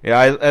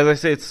 Yeah, as I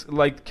say, it's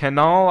like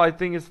Canal, I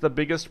think it's the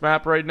biggest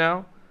map right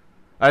now.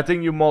 I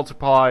think you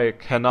multiply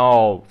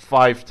Canal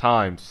 5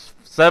 times,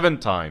 7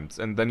 times,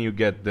 and then you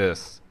get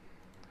this.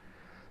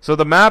 So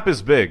the map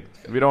is big.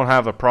 We don't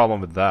have a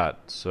problem with that.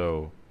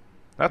 So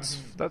that's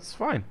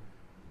fine.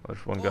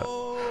 Which one got?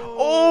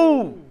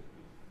 Oh!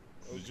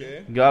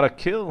 Okay. Got a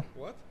kill.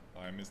 What?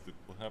 I missed it.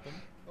 What happened?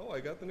 Oh,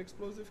 I got an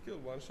explosive kill.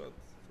 One shot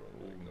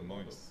from like, the nice.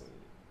 models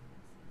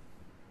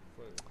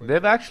and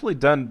They've actually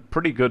done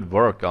pretty good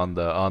work on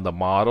the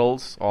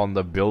models, on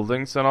the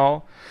buildings and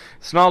all.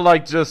 It's not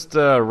like just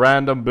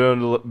random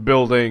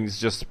buildings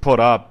just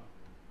put up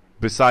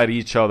beside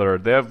each other.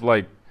 They have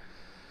like,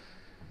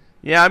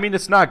 yeah, I mean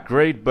it's not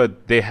great,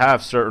 but they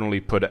have certainly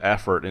put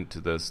effort into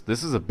this.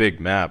 This is a big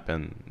map,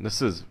 and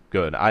this is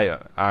good. I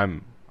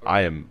am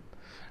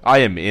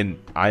in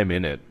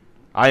it.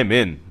 I am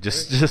in.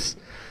 Just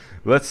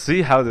let's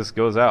see how this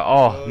goes out.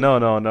 Oh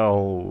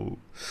no.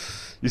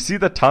 You see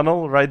the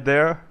tunnel right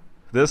there?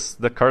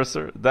 The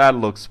cursor? That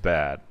looks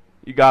bad.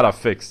 You gotta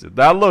fix it.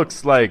 That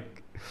looks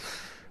like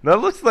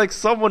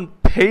someone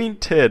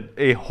painted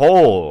a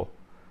hole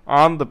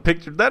on the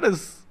picture.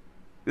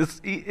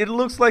 It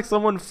looks like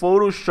someone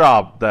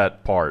photoshopped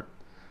that part.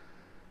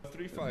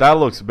 3-5. That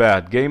looks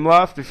bad. Game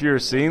Loft, if you're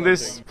seeing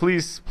this,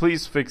 please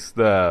fix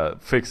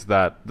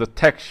that, the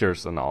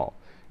textures and all.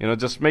 You know,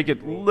 just make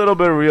it a little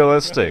bit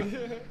realistic,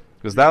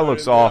 because that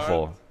looks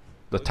awful.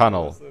 The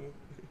tunnel.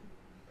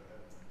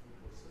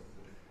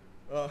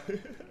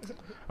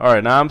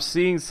 Alright, now I'm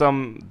seeing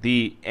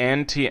the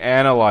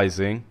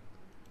anti-analyzing.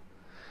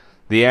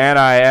 The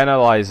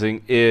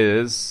anti-analyzing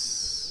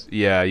is,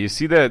 yeah, you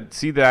see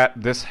that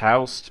this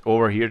house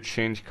over here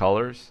changed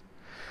colors?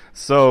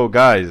 So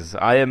guys,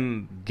 I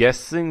am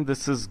guessing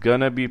this is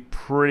gonna be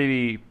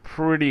pretty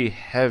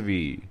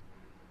heavy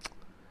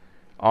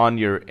on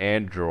your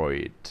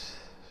Android.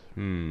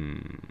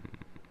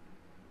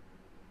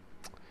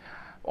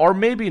 Or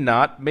maybe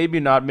not. Maybe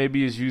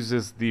it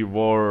uses the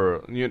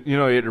world. You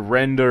know, it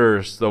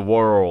renders the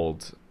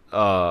world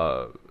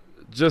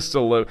just a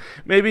little.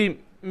 Maybe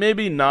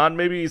not.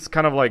 Maybe it's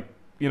kind of like,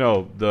 you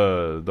know,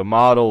 the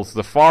models,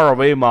 the far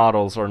away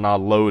models are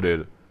not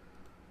loaded.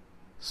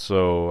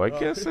 So I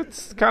guess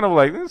it's kind of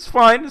like, it's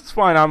fine.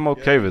 I'm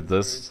okay with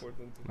this.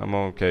 I'm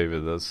okay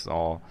with this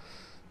all.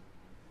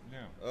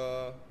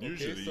 Yeah.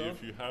 Usually,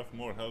 if you have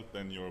more health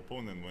than your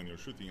opponent when you're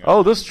shooting at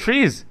Oh, those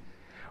trees.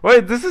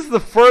 Wait, this is the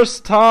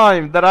first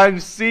time that I'm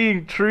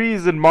seeing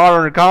trees in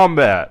Modern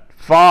Combat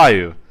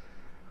 5.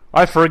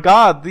 I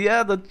forgot.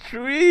 Yeah, the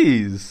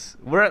trees.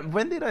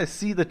 When did I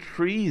see the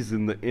trees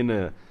in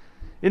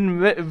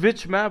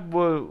which map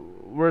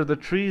were the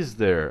trees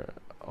there?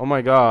 Oh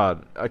my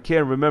god, I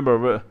can't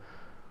remember.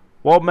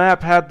 What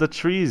map had the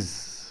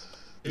trees?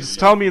 Just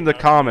tell me in the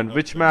comment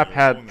which map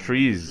had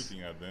trees.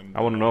 I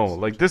want to know.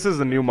 Like, this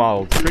is a new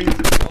model. Trees.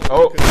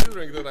 Oh,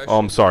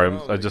 I'm sorry.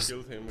 I just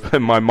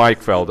my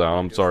mic fell down.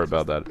 I'm sorry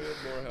about that.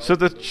 So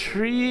the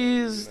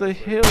trees, the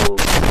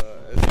hills.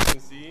 As you can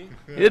see,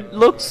 It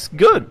looks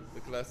good.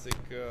 the classic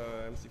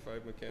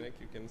MC5 mechanic.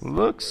 You can see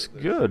Looks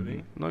where they're good.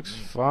 shooting. Looks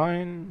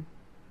fine.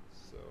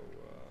 So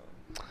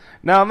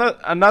Now,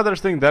 another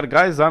thing that,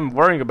 guys, I'm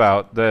worrying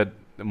about, that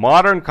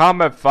Modern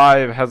Combat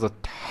 5 has a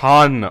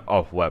ton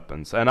of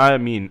weapons, and I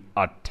mean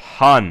a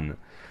ton,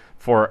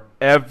 for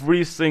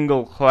every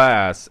single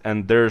class,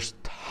 and there's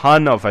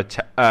ton of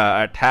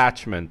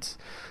attachments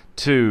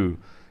to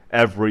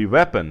every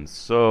weapon.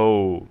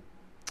 So,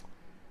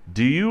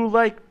 do you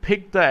like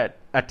pick the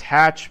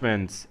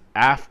attachments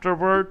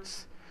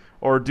afterwards,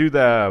 or do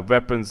the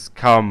weapons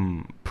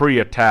come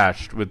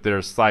pre-attached with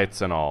their sights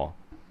and all?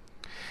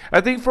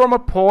 I think from a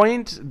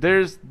point,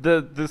 there's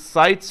the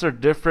sights are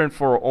different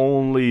for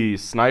only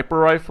sniper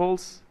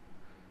rifles,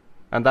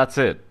 and that's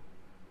it.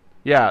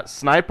 Yeah,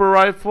 sniper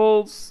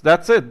rifles,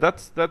 that's it.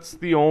 That's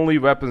the only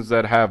weapons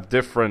that have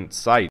different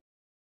sights.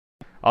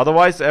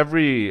 Otherwise,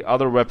 every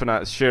other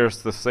weapon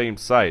shares the same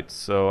sight.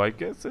 So I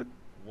guess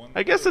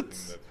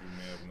it's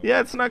yeah,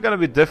 it's not gonna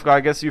be difficult.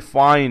 I guess you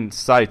find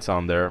sights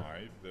on there.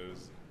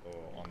 There's,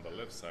 on the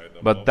left side,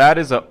 But that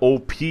is a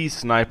OP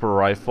sniper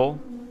rifle.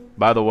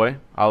 By the way,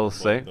 I will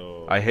say,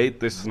 I hate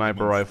this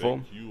sniper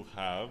rifle. You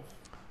have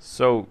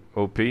So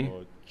OP.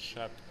 a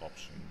chat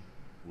option,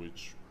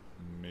 which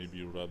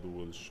maybe Radu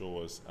will show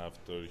us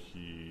after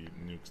he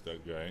nukes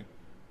that guy.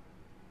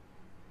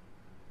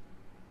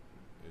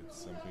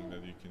 It's something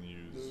that you can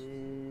use.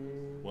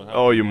 What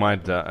Oh, you happened?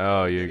 might die.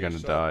 Oh, you're Getting gonna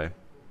shot. die.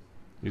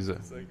 Use it.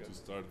 You need to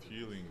start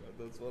healing.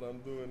 that's what I'm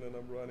doing, and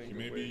I'm running. He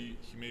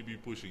may be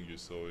pushing you.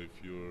 So if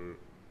you're,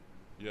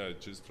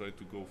 just try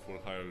to go for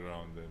higher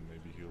ground, and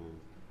maybe he'll.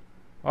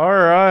 All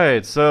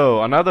right.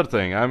 So another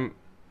thing,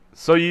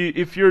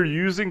 if you're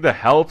using the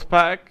health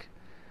pack,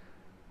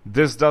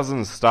 this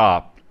doesn't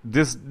stop.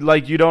 This,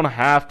 like, you don't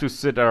have to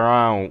sit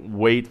around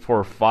wait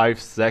for 5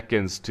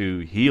 seconds to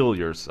heal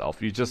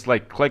yourself. You just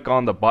like click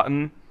on the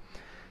button,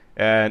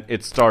 and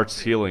it starts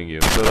healing you.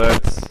 So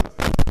that's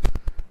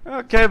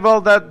okay. Well,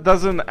 that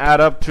doesn't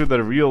add up to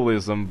the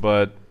realism,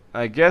 but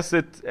I guess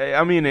it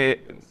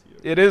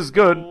is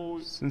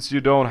good since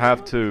you don't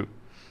have to.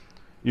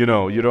 You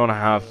don't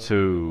have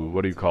to,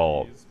 what do you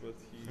call? But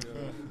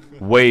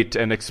wait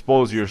and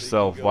expose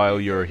yourself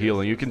while you're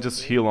healing. You can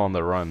just heal on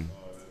the run.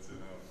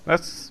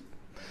 That's...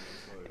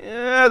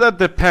 yeah, that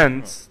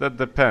depends. That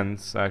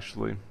depends,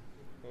 actually.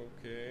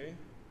 Okay.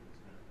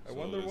 I So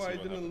wonder let's why I see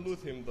what didn't happens. loot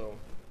him though.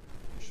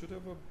 He should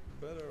have a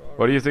better armor.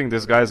 What do you think,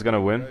 this guy's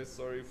gonna win? Guys,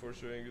 sorry for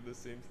showing you the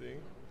same thing.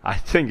 I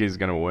think he's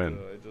gonna win.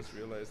 I just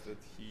realized that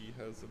he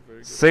has a very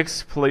good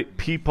 6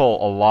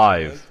 people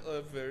alive. and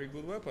a very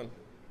good weapon.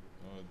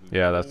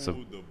 Yeah, that's a-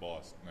 the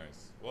boss.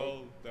 Nice.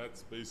 Well,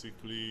 that's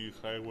basically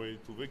highway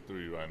to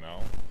victory right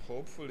now.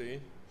 Hopefully.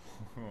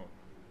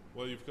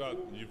 Well, you've got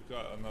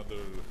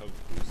another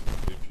health boost.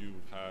 If you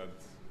had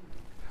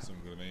some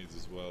grenades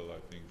as well, I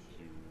think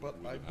you But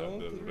would I have don't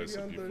had the really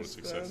recipe for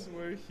success. understand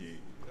where he.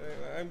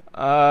 I'm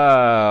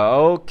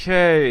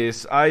Okay,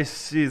 I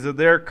see. So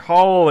they're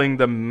calling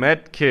the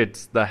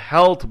medkits the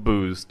health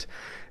boost,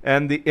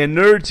 and the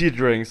energy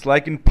drinks,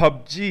 like in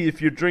PUBG,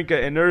 if you drink an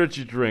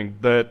energy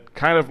drink that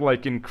kind of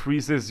like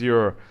increases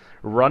your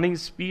running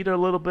speed a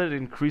little bit,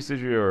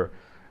 increases your,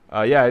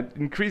 yeah, it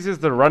increases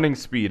the running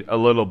speed a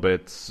little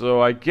bit.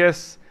 So I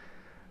guess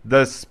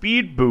the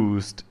speed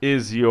boost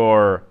is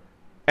your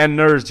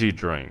energy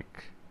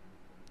drink.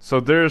 So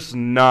there's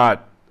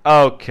not.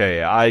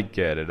 Okay, I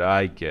get it.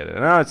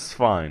 No, it's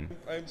fine.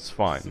 I'm It's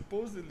fine.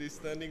 supposedly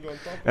standing on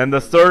top. And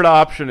of the him. third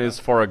option is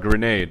for a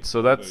grenade.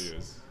 So There that's he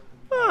is.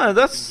 ah, You can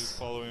that's just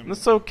follow him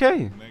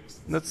okay.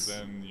 next. That's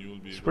then you'll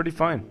be it's able pretty to-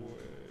 fine.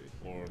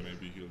 Or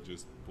maybe he'll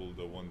just pull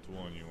the 1-2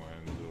 on you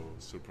and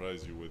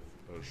surprise you with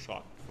a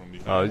shot from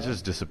behind. Oh, he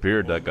just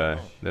disappeared, that guy,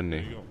 didn't There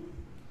he? you go.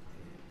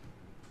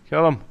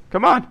 Kill him!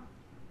 Come on!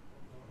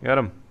 Get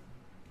him!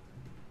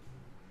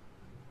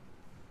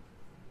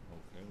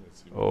 Okay,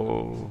 let's see. what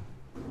Oh.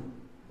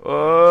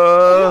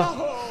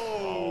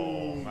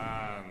 Oh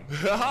man.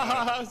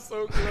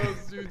 So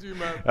close, GG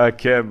man. I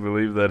can't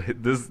believe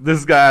that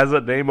this guy has a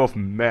name of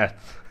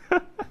Meth.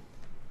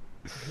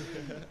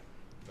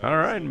 All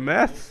right,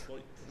 Meth.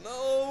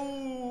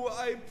 No,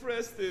 I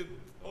pressed it.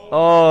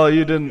 Oh,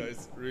 you didn't.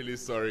 Guys, really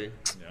sorry.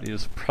 You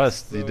just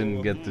pressed. You didn't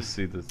So- get to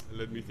see this.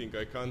 Let me think.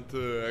 I can't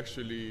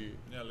actually.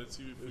 Yeah, let's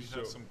see if we Sure.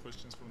 have some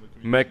questions from the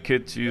community.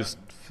 Medkit used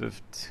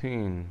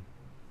 15.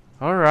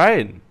 All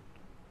right.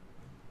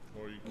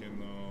 Or you can.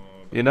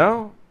 You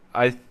know,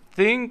 I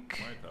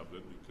think. My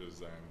tablet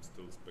because I'm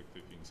still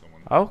spectating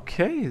someone.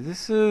 Okay,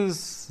 this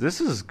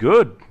is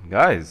good,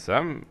 guys.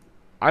 I'm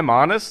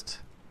honest.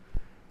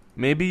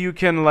 Maybe you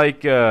can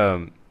like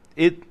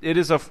it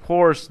is of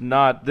course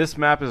not, this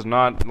map is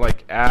not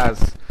like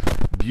as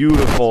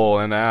beautiful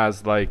and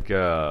as like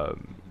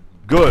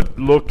good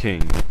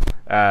looking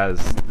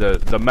as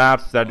the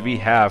maps that we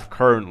have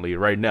currently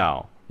right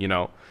now, you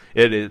know.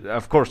 It is,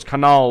 of course,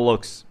 Canal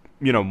looks,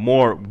 you know,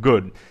 more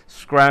good.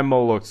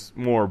 Scramble looks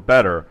more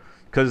better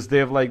because they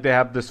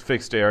have this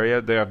fixed area,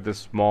 they have this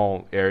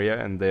small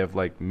area, and they have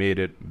like made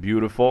it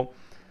beautiful.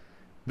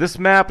 This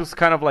map is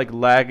kind of like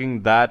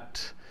lagging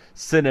that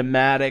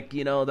cinematic,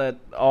 you know, that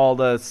all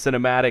the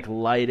cinematic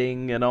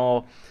lighting and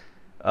all,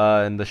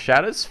 and the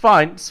shadow. It's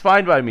fine. It's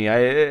fine by me.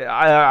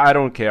 I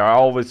don't care. I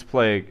always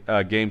play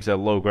games at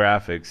low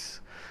graphics.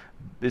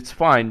 It's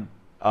fine.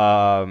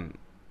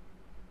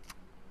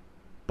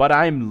 But what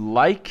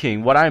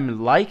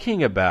I'm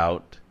liking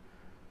about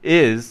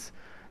is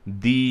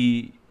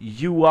the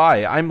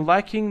UI. I'm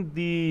liking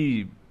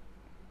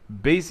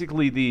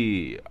basically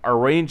the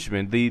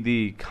arrangement,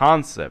 the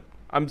concept.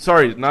 I'm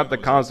sorry, not the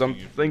concept.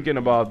 I'm thinking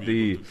about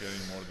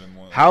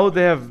how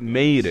they have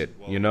made it,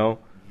 you know.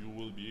 You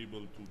will be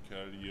able to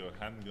carry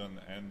a handgun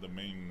and the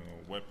main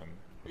weapon.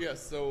 Yeah.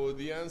 So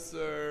the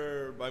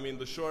answer. I mean,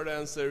 the short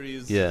answer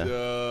is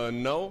Yeah.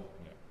 no.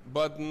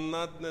 But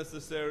not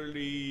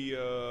necessarily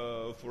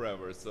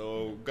forever.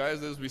 So,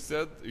 guys, as we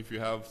said, if you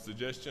have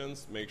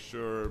suggestions, make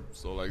sure.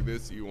 So, like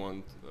this, you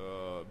want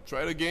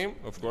try the game,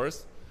 of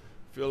course.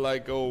 Feel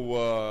like,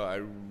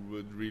 I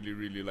would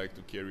really like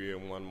to carry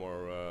one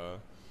more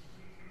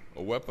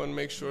a weapon.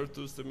 Make sure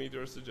to submit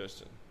your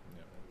suggestion.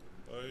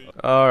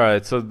 All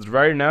right. So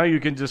right now you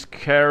can just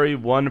carry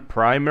one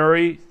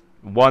primary,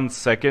 one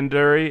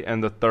secondary,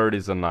 and the third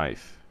is a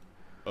knife.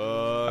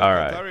 All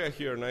right. Kataria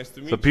here. Nice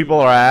to meet you. So people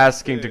are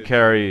asking to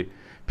carry.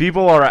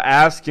 People are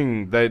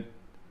asking that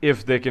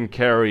if they can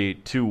carry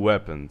 2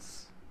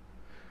 weapons.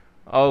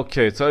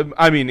 Okay, so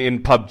I mean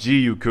in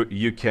PUBG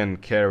you can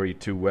carry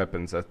 2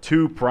 weapons,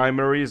 2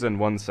 primaries and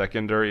 1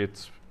 secondary.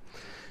 It's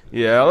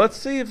yeah. Let's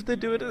see if they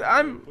do it.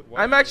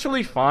 I'm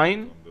actually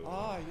fine.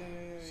 Ah,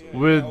 yeah.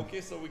 With-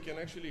 Okay, so we can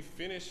actually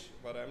finish,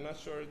 but I'm not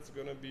sure it's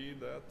gonna be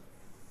that.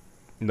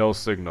 No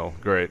signal.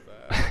 Great.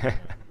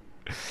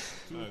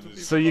 Two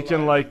So people you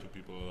can alive. like. Two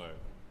people alive.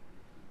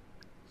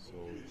 So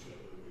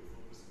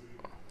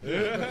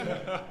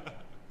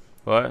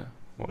What?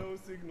 No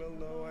signal.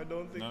 No, I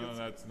don't think no,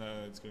 it's.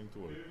 it's going to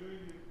work.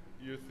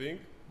 You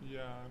think?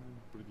 Yeah, I'm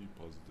pretty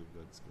positive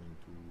that's going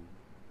to.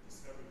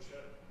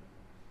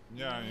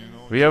 Yeah, you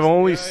know. We have just-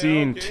 only yeah,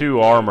 seen okay. 2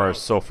 armors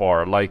so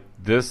far. Like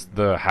this,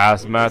 the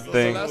hazmat So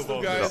thing. the last two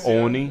The guys,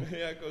 Oni?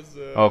 Yeah, 'cause,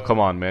 Oh, come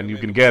on, man. I You made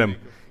can the get him.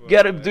 mistake of,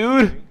 Get him,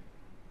 dude.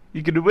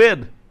 You can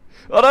win.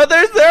 Oh no,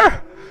 there's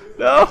there.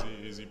 No.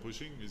 Is he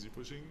pushing? Is he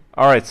pushing?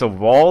 All right, so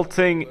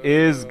vaulting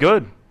is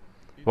good.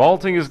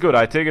 Vaulting is good.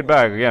 I take it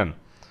back again.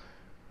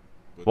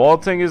 But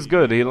Vaulting is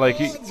good. He like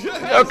he.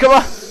 Oh, come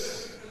on.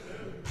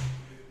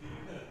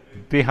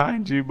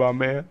 Behind you, my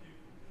man.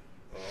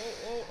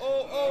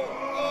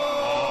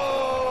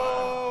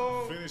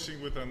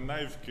 finishing with a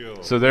knife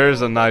kill. So there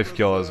is a knife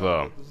kill as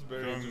well. That was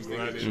very interesting.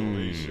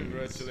 Congratulations.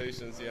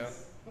 Congratulations, yeah.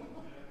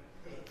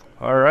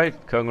 All right,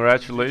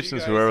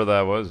 congratulations, GG, guys. whoever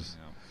that was.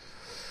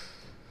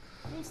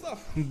 Cool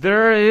stuff.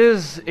 There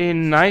is a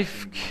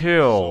knife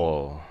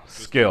kill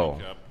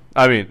skill.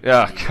 I mean,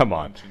 yeah, come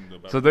on.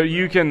 So that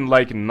you can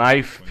like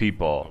knife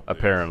people,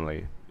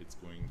 apparently. It's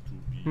going to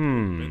be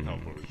Hmm. a beta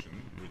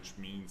version, which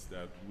means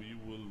that we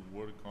will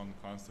work on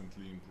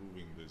constantly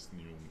improving this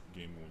new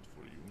game mode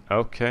for you.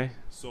 Okay.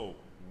 So,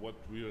 what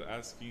we're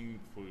asking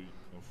for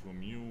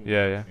from you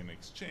Yeah. in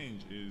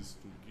exchange is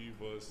to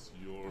give us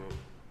your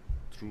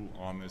true,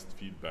 honest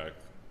feedback.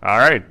 All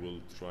right.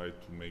 We'll try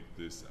to make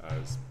this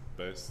as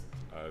best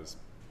as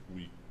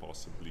we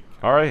possibly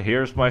can. All right.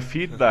 Here's my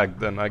feedback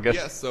then. I guess.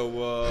 Yeah,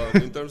 so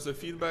in terms of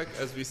feedback,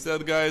 as we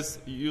said, guys,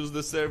 use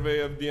the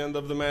survey at the end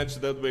of the match.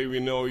 That way we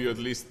know you at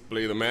least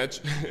play the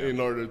match in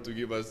order to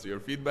give us your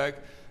feedback.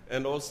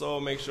 And also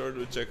make sure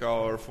to check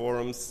our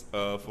forums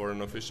for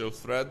an official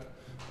thread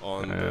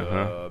on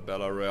the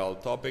Battle Royale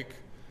topic.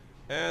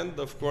 And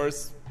of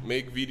course,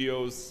 make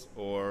videos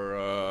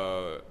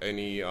or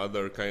any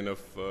other kind of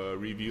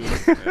reviews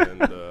and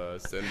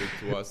send it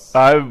to us.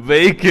 I'm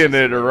making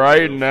it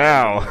right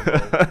now.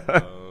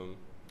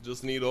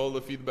 Just need all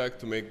the feedback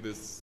to make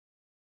this.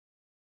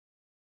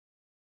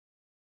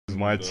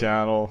 My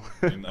channel.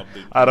 In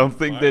update I don't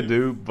think they 25,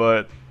 do,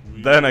 but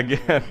we then will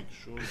again, make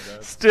sure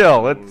that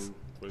still, your it's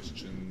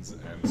questions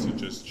and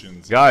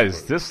suggestions.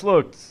 guys. are- This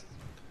looks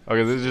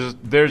okay.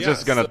 They're Yeah,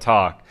 just gonna so-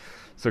 talk.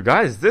 So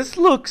guys, this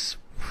looks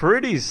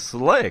pretty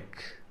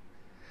slick.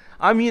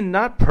 I mean,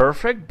 not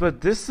perfect,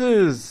 but this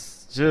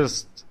is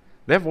just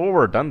they've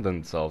overdone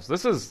themselves.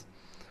 This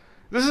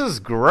is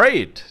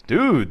great,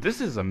 dude. This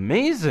is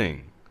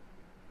amazing.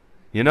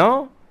 You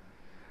know,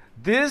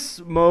 this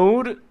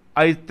mode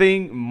I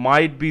think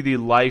might be the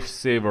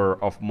lifesaver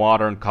of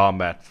Modern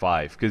Combat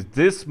 5 because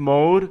this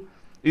mode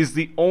is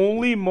the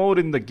only mode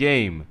in the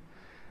game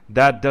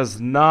that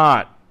is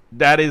not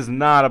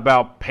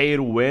about pay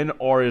to win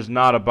or is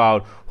not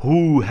about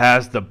who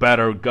has the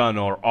better gun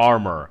or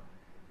armor.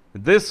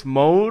 This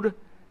mode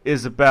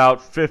is about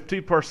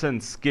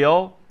 50%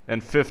 skill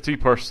and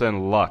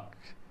 50% luck.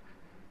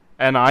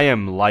 And I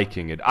am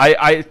liking it.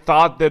 I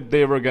thought that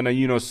they were gonna,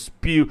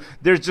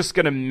 they're just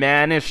gonna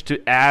manage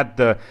to add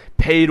the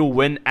pay to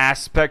win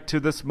aspect to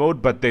this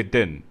mode, but they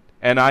didn't.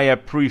 And I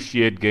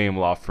appreciate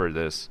Gameloft for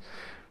this.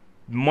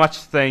 Much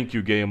thank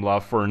you,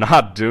 Gameloft, for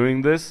not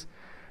doing this.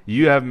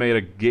 You have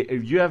made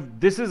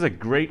this is a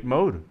great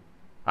mode.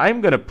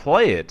 I'm gonna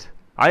play it.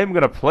 I am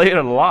gonna play it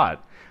a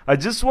lot. I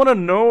just want to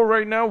know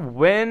right now,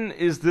 when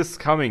is this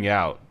coming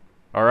out?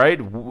 All right,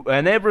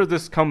 whenever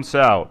this comes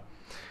out,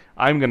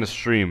 I'm gonna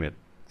stream it.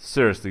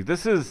 Seriously,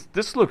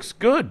 this looks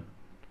good.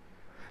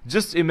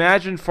 Just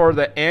imagine for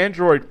the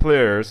Android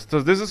players.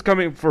 So this is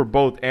coming for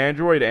both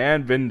Android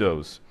and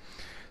Windows.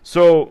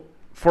 So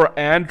for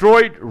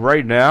Android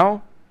right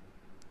now,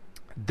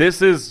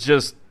 this is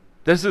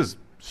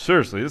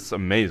seriously, this is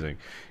amazing.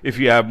 If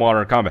you have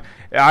Modern Combat,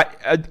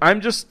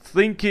 I'm just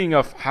thinking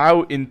of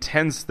how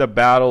intense the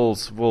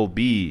battles will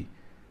be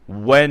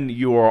when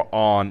you are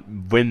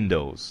on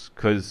Windows,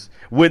 because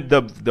with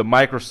the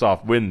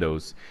Microsoft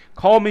Windows.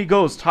 Call me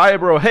Ghost. Hi,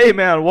 bro. Hey,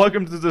 man.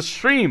 Welcome to the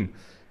stream.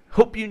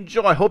 Hope you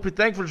enjoy. Hope you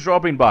thanks for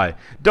dropping by.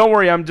 Don't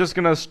worry. I'm just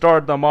gonna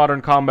start the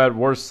Modern Combat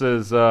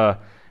versus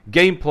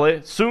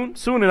gameplay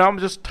soon, and I'm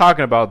just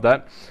talking about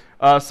that.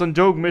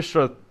 Sanjog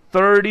Mishra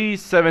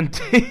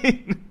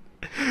 3017.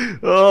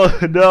 Oh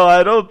no,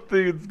 I don't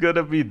think it's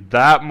gonna be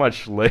that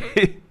much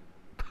late.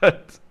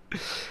 But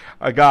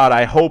God,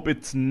 I hope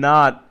it's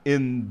not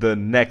in the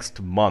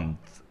next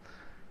month,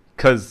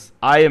 cause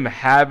I am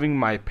having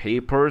my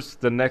papers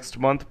the next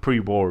month,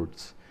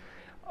 pre-boards.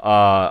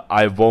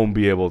 I won't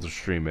be able to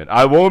stream it.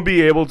 I won't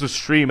be able to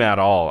stream at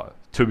all,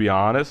 to be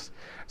honest.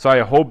 So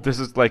I hope this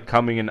is like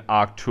coming in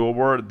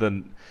October.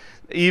 Then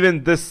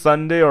even this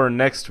Sunday or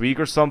next week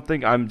or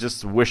something. I'm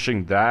just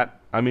wishing that.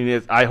 I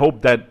mean, I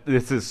hope that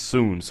this is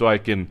soon so I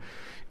can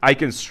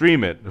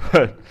stream it.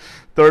 But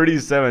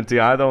 3070,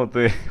 I don't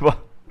think.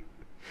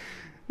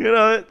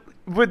 Well,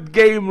 with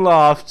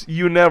Gameloft,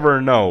 you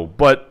never know.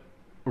 But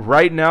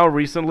right now,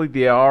 recently,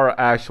 they are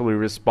actually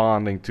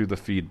responding to the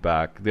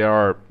feedback. They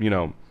are,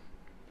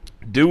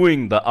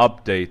 doing the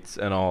updates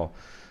and all.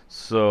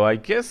 So I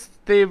guess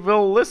they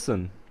will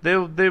listen. They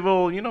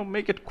will,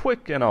 make it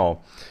quick and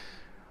all.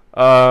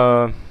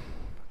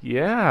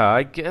 Yeah,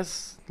 I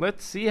guess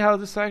let's see how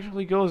this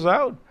actually goes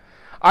out.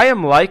 I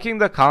am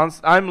liking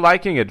I'm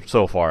liking it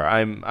so far.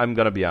 I'm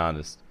gonna be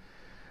honest.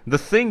 The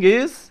thing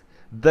is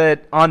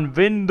that on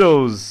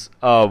Windows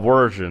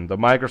version, the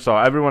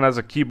Microsoft, everyone has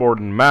a keyboard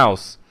and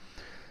mouse.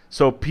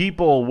 So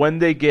people, when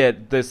they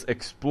get this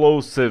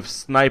explosive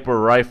sniper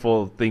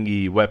rifle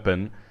thingy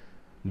weapon,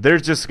 they're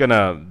just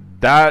gonna,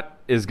 that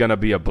is gonna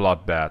be a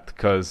bloodbath,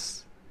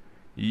 because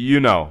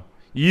you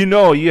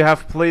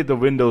have played the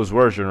Windows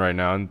version right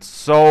now, and it's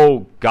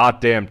so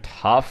goddamn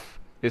tough.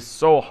 It's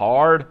so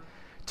hard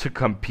to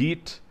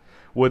compete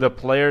with a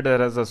player that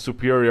has a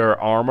superior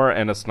armor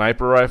and a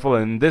sniper rifle.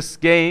 In this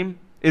game,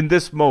 in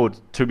this mode,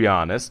 to be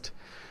honest,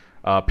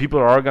 people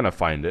are gonna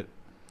find it.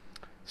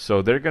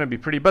 So they're gonna be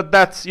pretty, but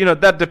that's,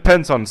 that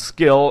depends on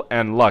skill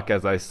and luck,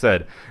 as I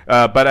said.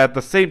 But at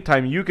the same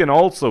time, you can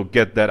also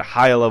get that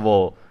high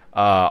level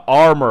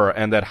armor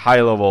and that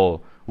high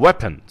level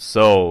weapon.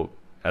 So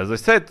as I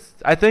said,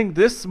 I think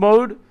this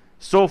mode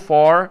so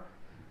far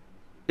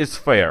is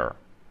fair.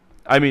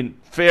 I mean,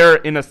 fair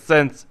in a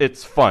sense.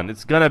 It's fun.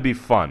 It's gonna be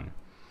fun.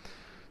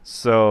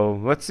 So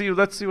let's see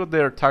what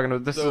they're talking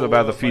about. This is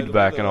about the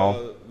feedback and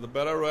all. The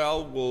Battle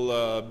Royale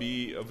will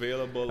be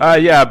available.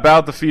 Yeah,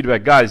 about the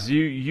feedback, guys.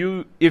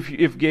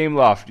 If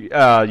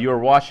Gameloft, you're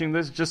watching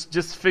this,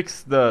 just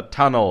fix the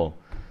tunnel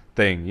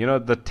thing.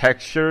 The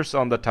textures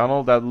on the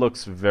tunnel, that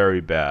looks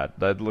very bad.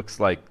 That looks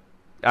like,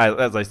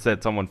 as I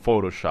said, someone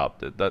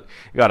photoshopped it. That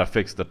you gotta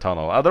fix the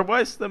tunnel.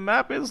 Otherwise, the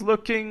map is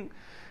looking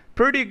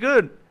pretty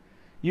good.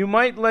 You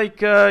might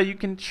you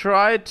can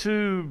try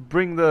to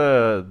bring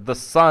the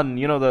sun,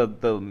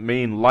 the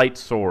main light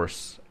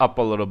source up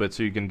a little bit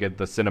so you can get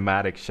the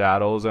cinematic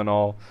shadows and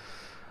all.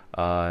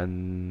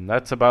 And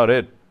that's about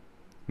it.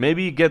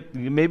 Maybe give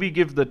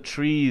the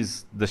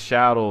trees the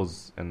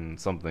shadows and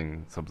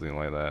something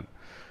like that.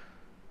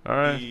 All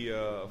right.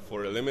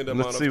 For a limited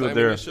amount of time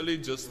initially,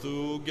 just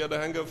to get a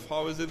hang of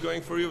how is it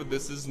going for you.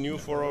 This is new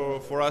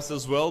for us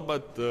as well,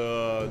 but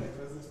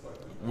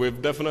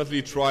we've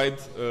definitely tried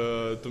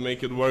to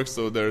make it work.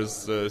 So there's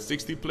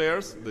 60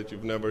 players that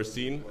you've never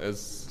seen,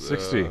 as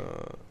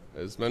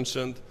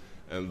mentioned,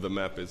 and the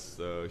map is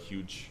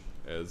huge.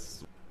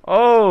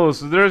 So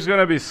there's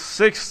gonna be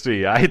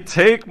 60. I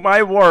take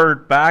my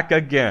word back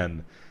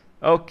again.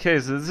 Okay,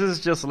 so this is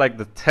just like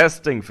the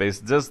testing phase,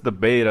 just the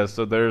beta.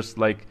 So there's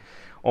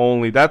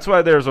that's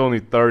why there's only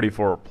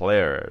 34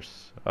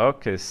 players.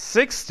 Okay,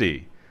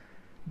 60.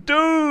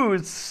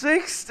 Dude,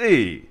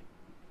 60.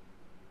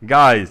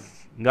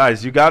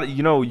 Guys, you got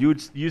you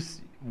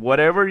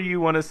whatever you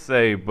want to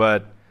say,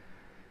 but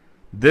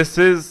this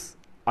is,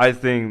 I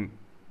think,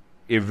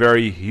 a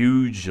very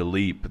huge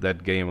leap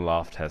that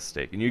Gameloft has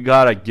taken. You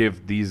gotta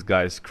give these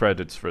guys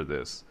credits for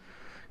this,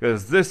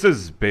 because this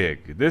is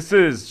big. This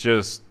is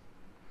just,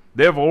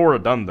 they've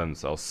overdone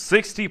themselves.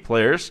 60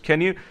 players.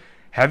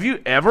 Have you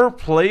ever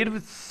played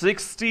with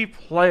 60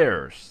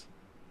 players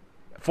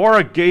for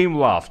a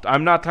Gameloft?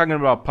 I'm not talking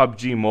about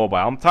PUBG Mobile.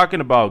 I'm talking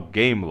about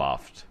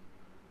Gameloft.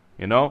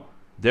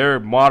 Their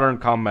modern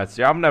combat.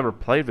 I've never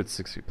played with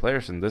 60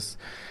 players in this.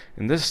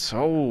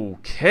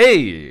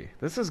 Okay,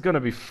 this is gonna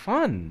be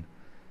fun.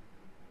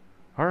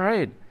 All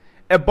right,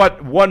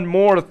 but one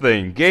more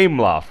thing,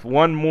 Gameloft.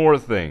 One more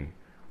thing.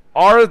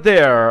 Are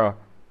there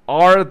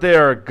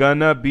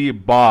gonna be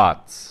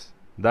bots?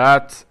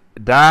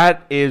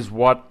 That is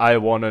what I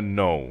wanna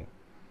know.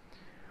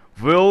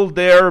 Will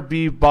there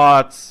be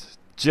bots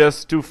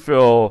just to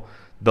fill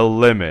the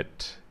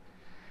limit?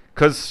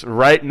 Because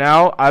right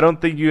now, I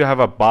don't think you have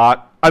a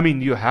bot. I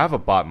mean, you have a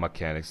bot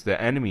mechanics. The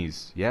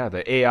enemies,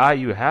 the AI,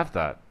 you have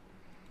that.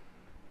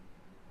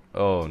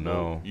 Oh,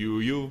 no.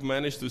 You've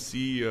managed to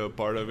see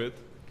part of it.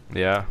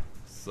 Yeah.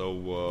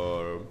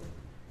 So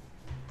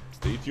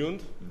stay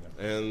tuned.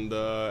 And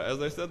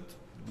as I said,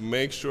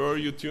 make sure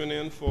you tune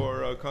in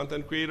for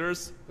content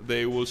creators.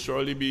 They will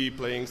surely be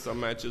playing some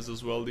matches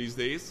as well these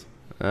days.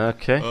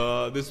 Okay.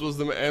 This was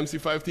the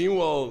MC5 team.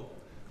 Well,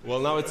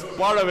 now it's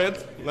part of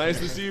it. Nice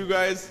to see you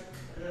guys.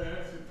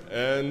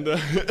 And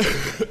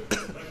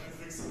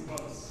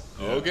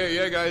okay,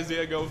 yeah, guys,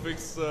 go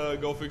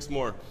fix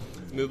more.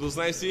 And it was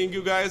nice seeing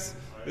you guys.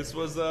 This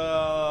was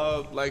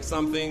like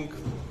something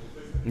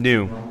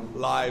new,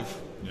 live.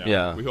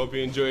 Yeah. We hope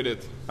you enjoyed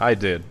it. I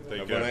did.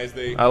 Have a nice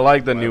day. I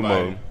like the new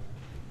mode.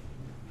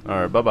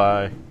 All right,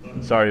 bye.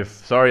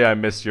 Sorry, I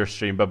missed your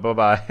stream, but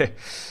bye.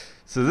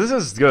 So this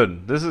is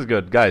good. This is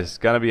good, guys.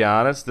 Gotta be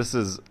honest. This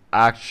is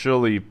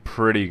actually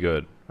pretty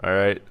good. All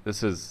right,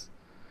 this is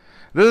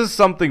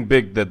something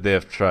big that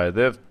they've tried.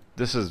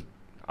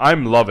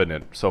 I'm loving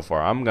it so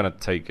far. I'm gonna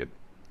take it.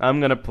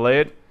 I'm gonna play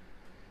it.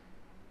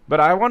 But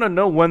I want to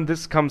know when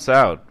this comes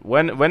out.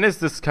 When is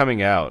this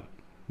coming out?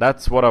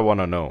 That's what I want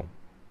to know.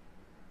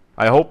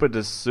 I hope it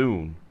is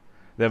soon.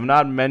 They've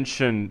not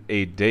mentioned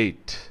a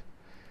date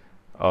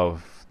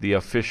of the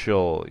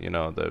official,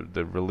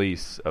 the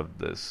release of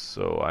this.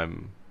 So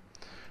I'm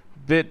a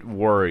bit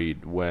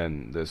worried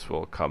when this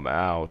will come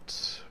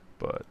out.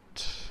 But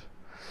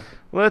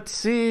let's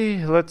see.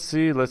 That's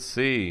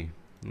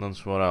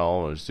what I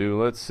always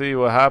do. Let's see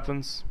what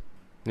happens.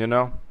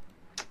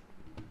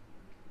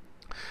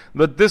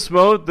 But this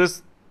mode,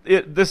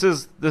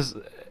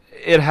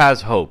 it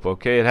has hope.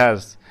 Okay, it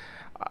has.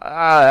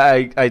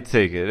 I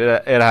take it.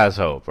 It has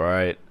hope. All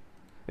right.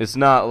 It's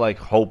not like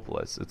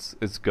hopeless.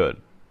 It's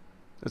good.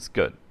 It's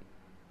good.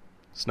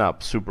 It's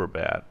not super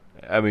bad.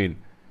 I mean,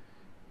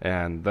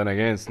 And then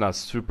again, it's not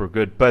super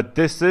good. But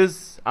this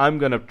is... I'm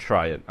gonna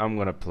try it. I'm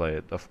gonna play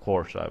it. Of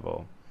course I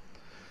will.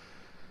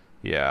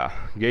 Yeah.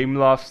 Game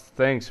Loft,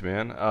 thanks,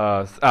 man.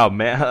 Oh,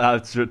 man,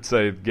 I should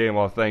say Game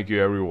Loft, thank you,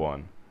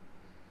 everyone.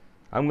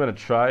 I'm gonna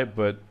try,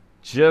 but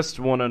just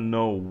wanna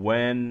know,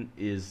 when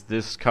is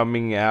this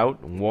coming out?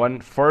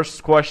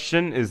 First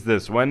question is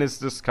this: when is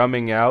this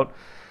coming out?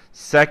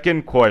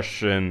 Second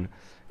question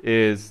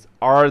is,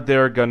 are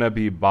there gonna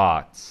be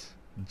bots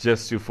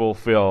just to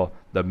fulfill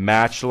the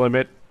match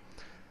limit?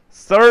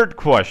 Third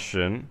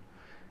question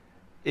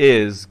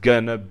is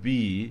gonna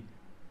be,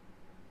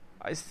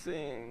 I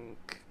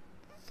think,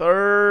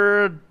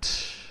 third.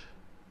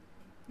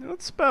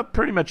 That's about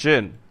pretty much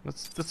it.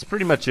 That's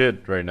pretty much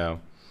it right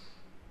now.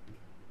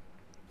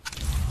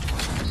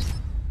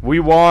 We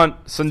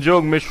want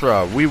Sanjog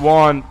Mishra. We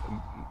want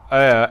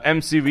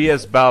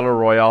MCVS Battle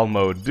Royale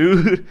mode,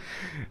 dude.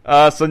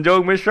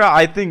 Sanjog Mishra,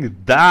 I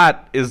think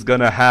that is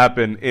gonna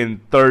happen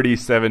in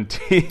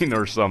 3017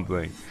 or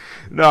something.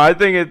 No, I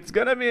think it's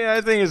gonna be.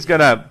 I think it's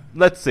gonna.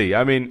 Let's see.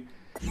 I mean,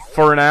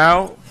 for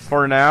now,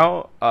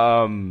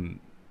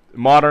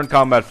 Modern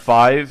Combat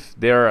 5.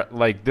 They're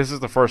like, this is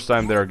the first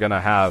time they're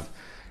gonna have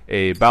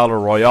a Battle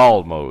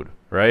Royale mode,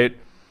 right?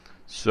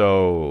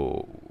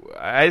 So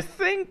I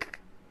think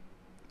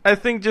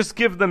just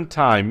give them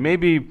time.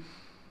 Maybe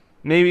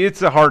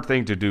it's a hard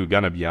thing to do,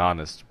 gonna be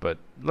honest, but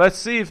let's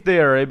see if they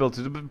are able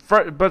to.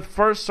 But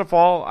first of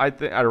all, I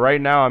think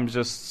right now I'm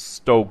just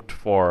stoked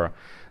for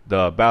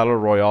the Battle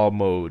Royale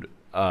mode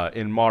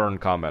in Modern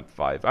Combat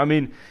 5. I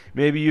mean,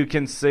 maybe you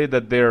can say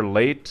that they're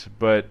late,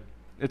 but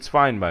it's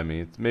fine by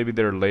me. Maybe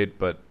they're late,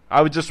 but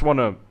I would just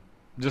wanna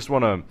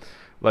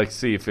like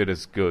see if it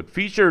is good.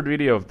 Featured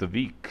video of the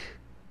week.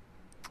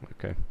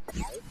 Okay.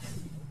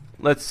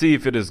 Let's see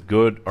if it is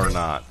good or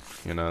not.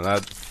 You know,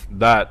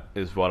 that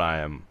is what I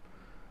am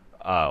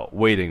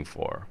waiting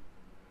for.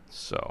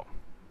 So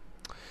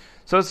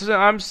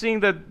I'm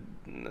seeing that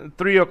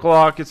 3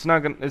 o'clock. It's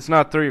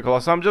not 3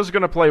 o'clock. So I'm just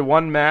gonna play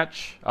one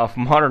match of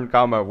Modern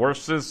Combat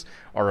Versus,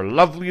 or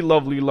lovely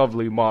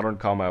Modern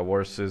Combat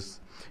Versus.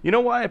 You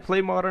know why I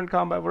play Modern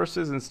Combat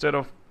Versus instead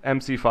of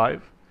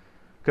MC5?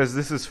 Because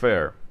this is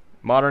fair.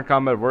 Modern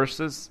Combat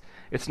Versus,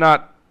 it's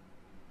not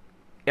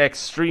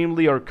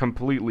extremely or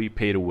completely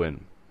pay to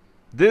win.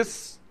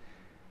 This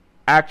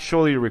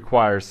actually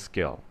requires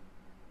skill,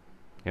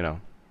 you know,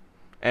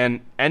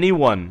 and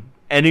anyone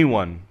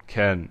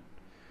can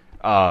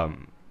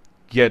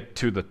get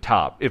to the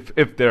top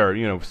if they're,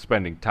 you know,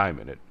 spending time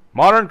in it.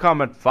 Modern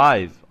Combat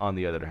 5, on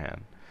the other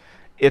hand,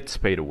 it's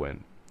pay to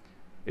win.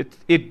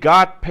 It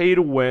got pay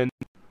to win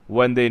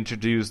when they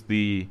introduced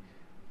the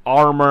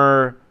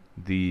armor,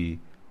 the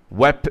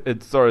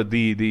weapon, sorry,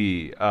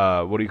 the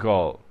what do you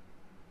call?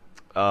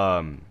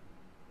 What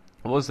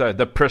was that?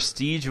 The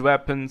prestige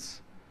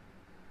weapons,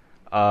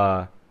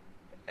 and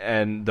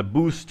the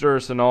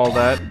boosters and all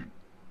that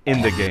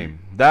in the game.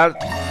 That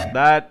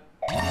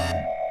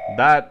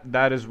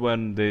is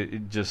when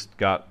it just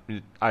got.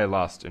 I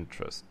lost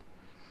interest.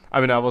 I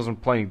mean, I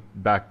wasn't playing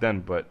back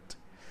then, but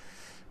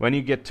when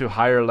you get to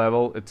higher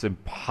level, it's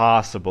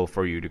impossible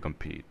for you to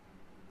compete.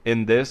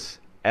 In this,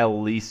 at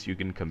least you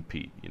can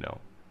compete. You know.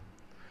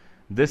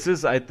 This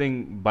is, I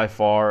think, by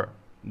far.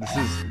 This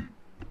is.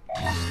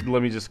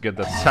 Let me just get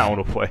that sound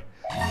away.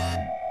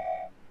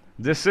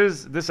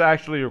 This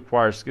actually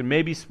requires,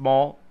 maybe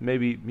small,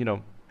 maybe, you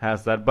know,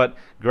 has that, but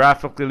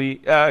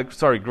graphically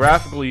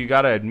you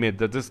gotta admit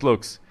that this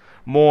looks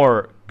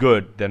more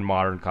good than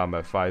Modern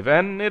Combat 5,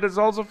 and it is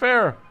also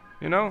fair,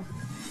 you know.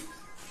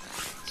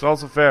 It's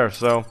also fair.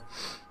 So,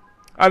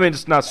 I mean,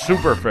 it's not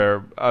super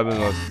fair. I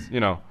mean, you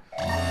know,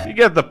 you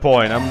get the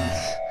point.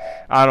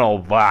 I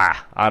don't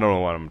know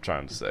what I'm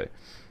trying to say.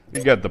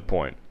 You get the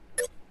point.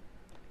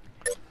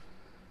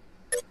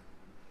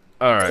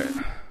 Alright,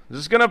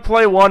 just gonna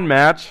play one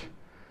match.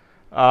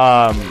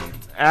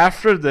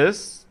 After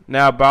this,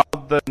 now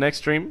about the next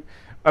stream,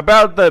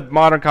 about the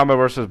Modern Combat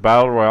versus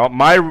Battle Royale.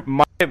 My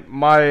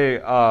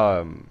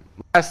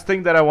last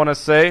thing that I want to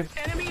say,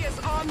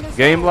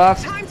 Game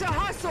Loft,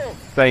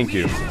 thank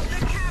you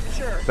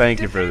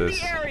for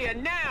this.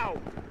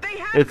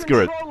 It's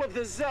good.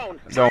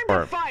 Don't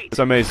worry, it's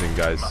amazing,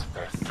 guys.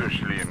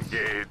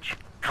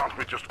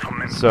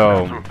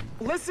 So,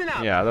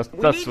 yeah,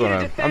 that's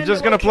what I'm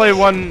just gonna play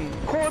one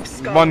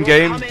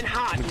game.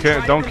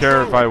 Don't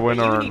care if I win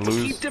or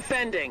lose.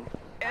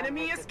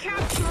 Enemy is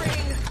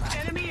capturing.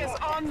 Enemy is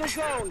on the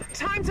zone.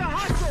 Time to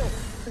hustle.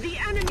 The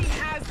enemy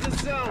has the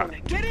zone.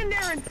 Get in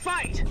there and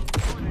fight.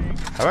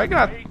 Have I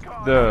got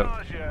the?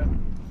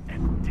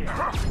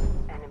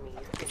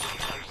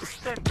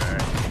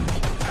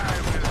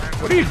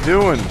 What are you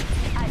doing?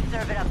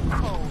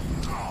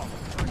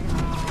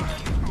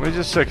 Let me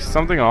just check.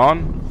 Something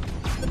on?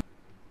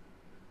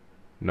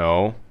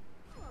 No.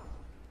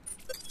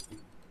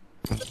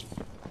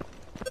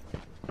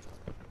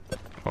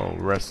 Oh,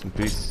 rest in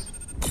peace.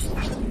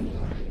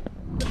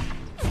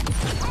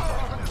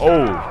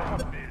 Oh!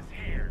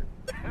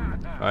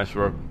 Nice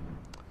work.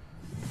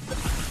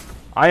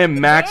 I am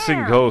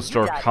maxing Ghost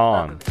or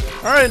Khan.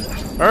 Alright,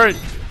 alright.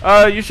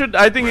 You should.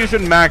 I think you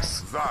should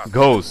max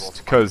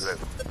Ghost, cause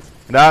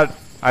that.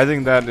 I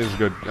think that is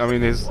good. I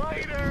mean, his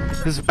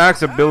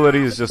max ability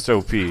is just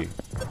OP.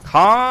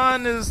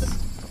 Khan is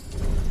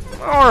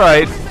all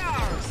right.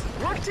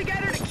 Work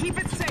together to keep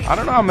it safe. I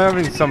don't know. I'm having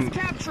Enemy some is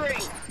capturing.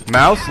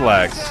 mouse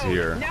lags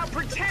here. Now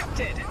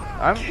protected.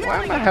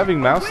 Why am I having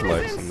mouse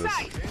lags in this?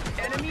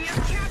 Enemy is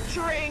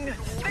capturing.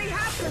 They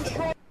have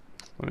control.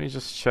 Let me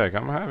just check.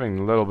 I'm having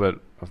a little bit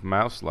of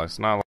mouse lags,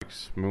 not like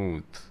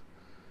smooth.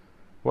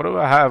 What do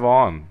I have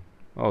on?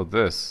 Oh,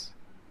 this.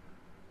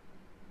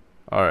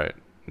 Alright.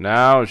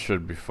 Now it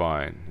should be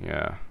fine.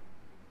 Yeah.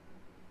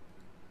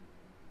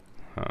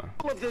 Huh.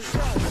 Of the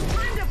zone.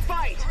 Time to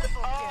fight.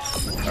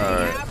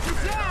 Alright. Have the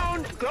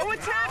zone. Go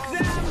attack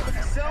them.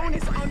 Zone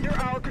is under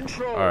our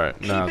control. Alright,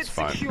 Keep now it it's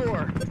fine.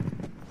 secure.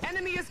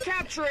 Enemy is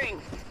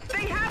capturing.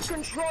 They have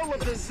control of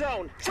the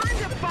zone. Time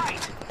to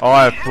fight. Oh,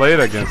 I've played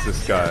against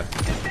this guy.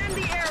 Defend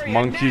the area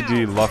Monkey now.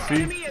 D. Luffy.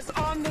 Enemy is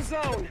on the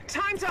zone.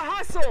 Time to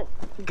hustle.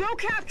 Go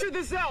capture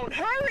the zone.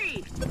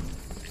 Hurry.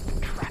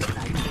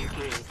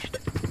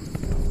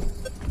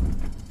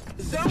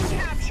 Zone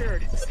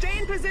captured. Stay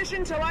in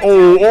position till I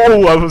Oh, tell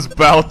you. I was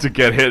about to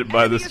get hit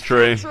by Enemy this is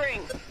train.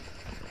 capturing.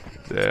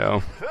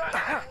 Damn.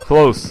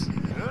 Close.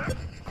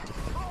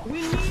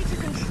 We need to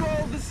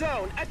control the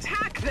zone.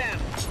 Attack them.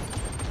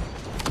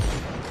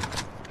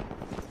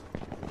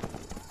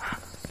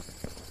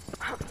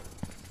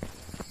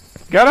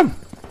 Got him.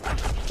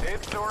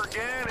 It's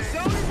organic.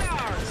 Zone is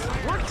ours.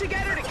 Work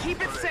together to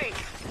keep it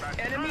safe.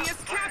 Enemy is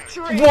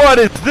capturing. What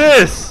is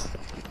this?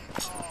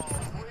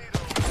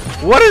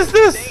 What is They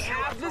this?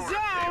 have the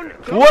zone.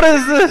 Go What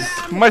is attack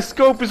this? them. My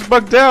scope is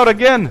bugged out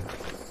again.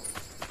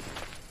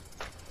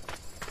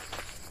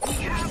 We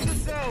have the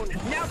zone.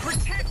 Now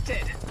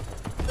protected.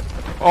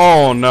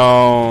 Oh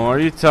no. Are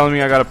you telling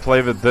me I gotta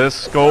play with this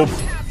scope?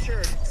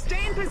 Captured.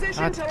 Stay in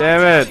position God till I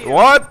damn tell it. you.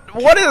 What?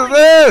 What is A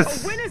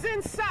this? win is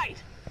in sight.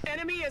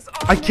 Enemy is on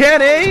I the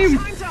can't zone. aim.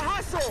 Time to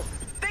hustle.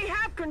 They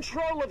have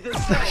control of the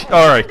zone.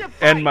 Alright. Time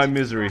to End my fight.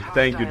 misery.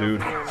 Thank you,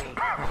 dude.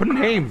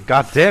 Couldn't aim.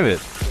 God damn it.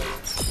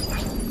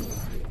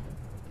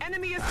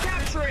 Enemy is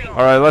capturing.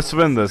 Alright, let's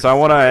win this. I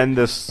wanna end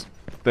this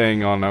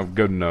thing on a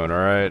good note,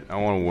 alright? I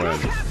wanna Go win.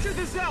 capture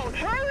the zone.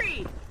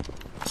 Hurry.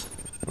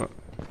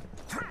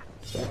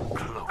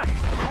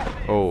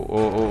 Oh, oh,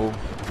 oh.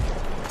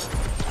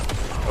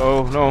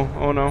 Oh no,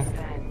 oh no.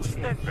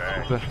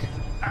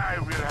 I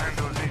will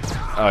handle this.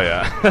 Oh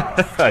yeah.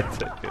 I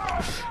took it.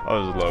 I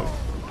was low.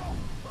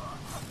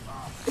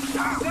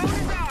 Zone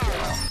is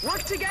ours.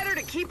 Work together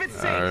to keep it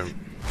safe. Alright.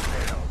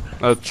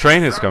 Oh,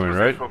 train is coming,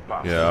 right?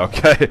 Yeah,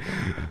 okay.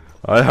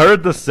 I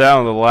heard the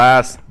sound, the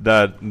last,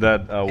 that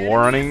Enemy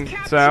warning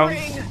is sound.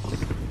 capturing.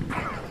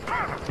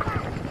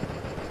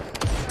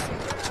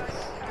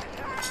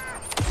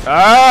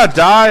 Ah,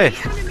 die!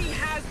 The enemy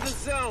has the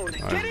zone.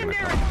 Get in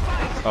there and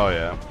fight. Oh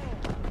yeah.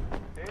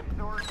 It's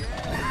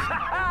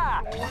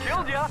organic.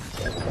 Killed ya.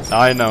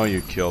 I know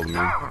you killed me.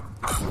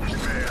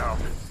 Well,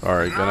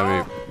 Alright,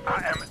 gonna be...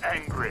 I am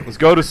angry. Let's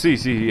go to C.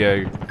 C,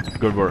 yeah.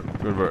 Good work,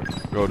 good work.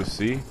 Go to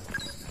C.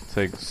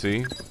 Take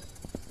C.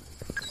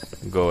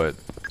 Go at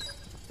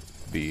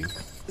B.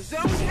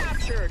 Zone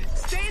captured.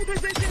 Stay in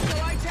position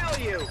till I tell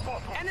you.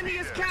 Enemy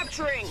is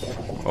capturing.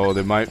 Oh,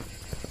 they might...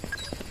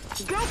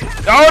 Go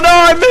capture. Oh no,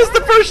 I missed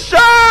the first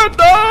shot!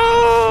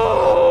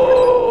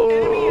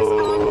 Enemy is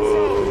on the No!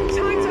 zone.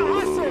 Time to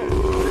hustle.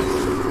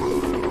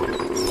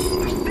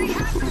 They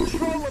have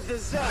control of the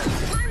zone.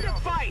 Time to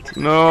fight.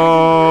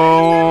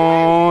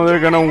 No, they're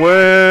gonna Now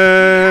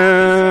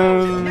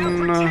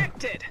win.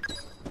 protected.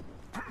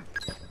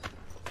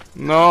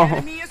 No,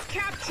 Enemy is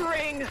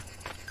capturing.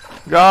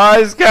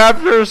 guys,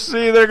 capture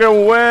C. They're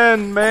gonna win,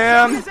 Zone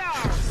man. is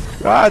ours.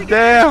 God Together,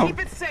 damn. Keep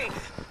it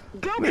safe.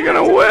 Go They're capture gonna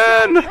the zone.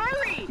 win.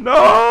 Hurry. No.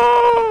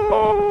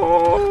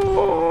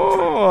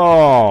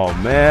 Oh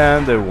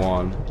man, they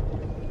won.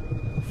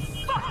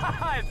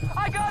 5!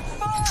 I got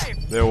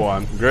 5! They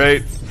won.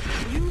 Great.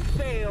 You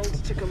failed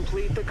to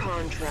complete the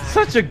contract.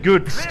 Such a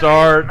good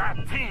start. My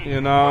team.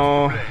 You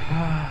know.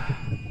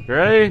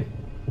 Great.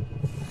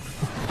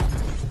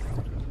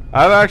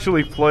 I've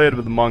actually played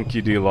with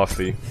Monkey D.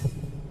 Luffy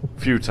a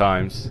few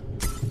times.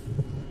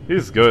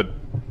 He's good.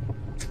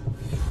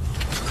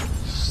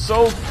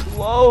 So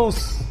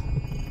close.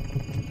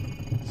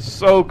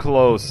 So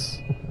close.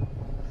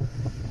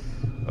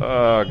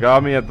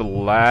 Got me at the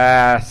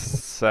last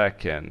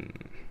second.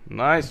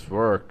 Nice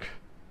work.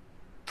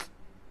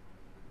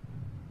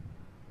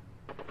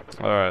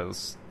 Alright,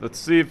 let's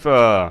see if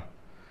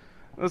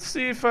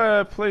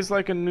plays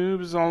like a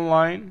noobs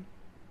online.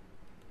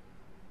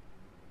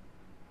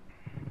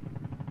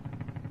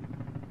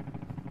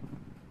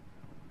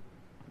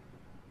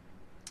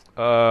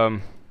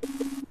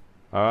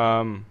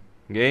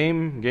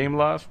 Game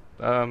left.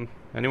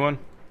 Anyone?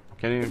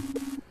 Can you?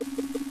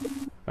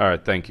 All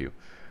right, thank you.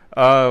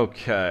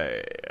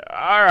 Okay.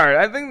 All right,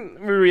 I think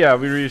we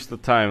reached the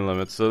time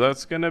limit, so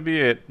that's gonna be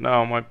it.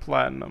 No, my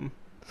platinum.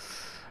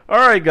 All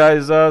right,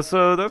 guys.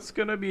 So that's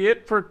gonna be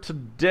it for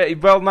today.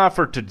 Well, not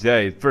for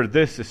today. For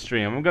this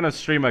stream, I'm gonna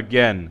stream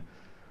again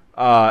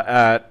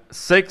at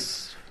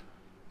 6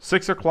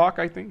 o'clock,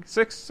 I think,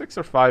 6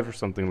 or 5 or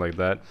something like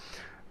that.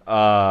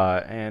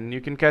 And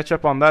you can catch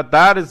up on that.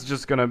 That is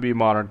just gonna be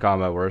Modern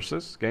Combat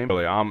Versus game.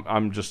 Really,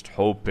 I'm just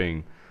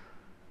hoping.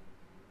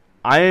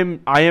 I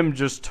am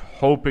just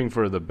hoping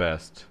for the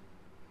best.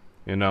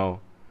 You know,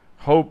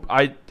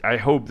 I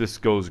hope this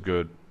goes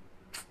good.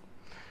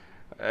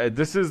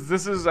 This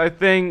is I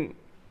think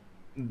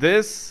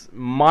this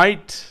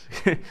might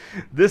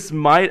this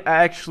might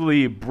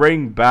actually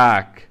bring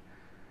back.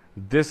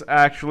 This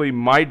actually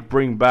might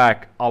bring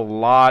back a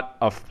lot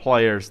of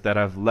players that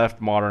have left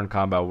Modern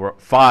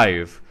Combat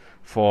 5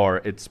 for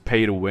its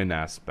pay-to-win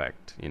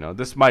aspect. You know,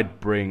 this might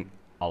bring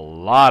a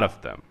lot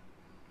of them.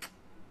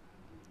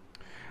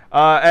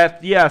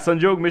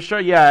 Sanjog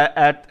Mishra,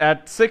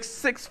 at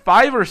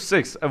 5 or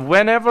 6.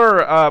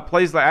 Whenever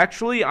plays like,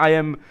 actually, I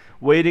am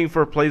waiting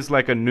for plays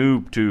like a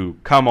noob to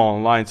come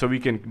online so we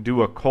can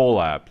do a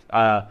collab.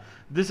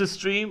 This is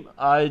stream.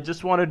 I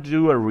just wanted to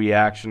do a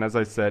reaction, as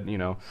I said, you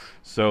know.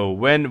 So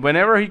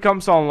whenever he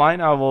comes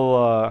online, I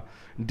will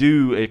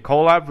do a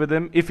collab with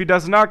him. If he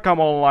does not come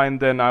online,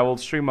 then I will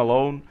stream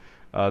alone.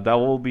 That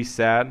will be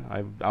sad.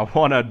 I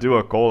want to do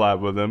a collab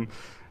with him,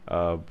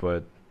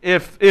 but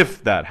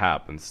if that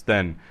happens,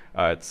 then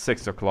it's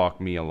 6 o'clock,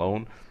 me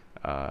alone.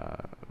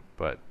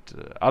 But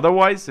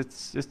otherwise,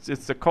 it's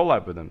a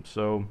collab with him.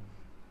 So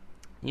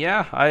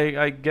yeah,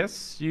 I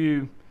guess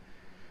you.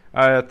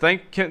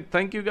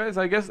 Thank you guys,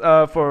 I guess,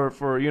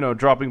 for you know,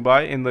 dropping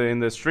by in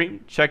the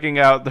stream, checking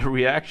out the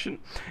reaction.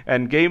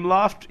 And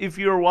Gameloft, if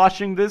you're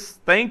watching this,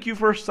 thank you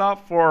first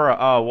off for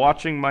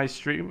watching my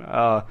stream.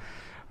 Yeah,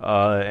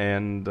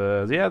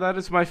 that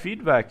is my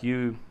feedback.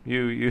 You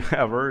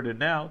have heard it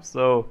now,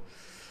 so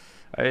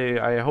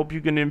I hope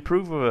you can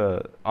improve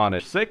on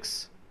it.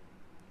 6.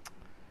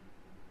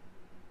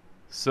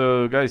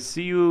 So guys,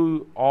 see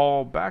you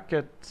all back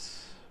at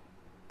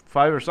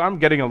 5 or so. I'm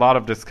getting a lot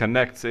of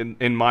disconnects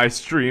in my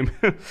stream.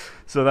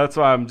 So that's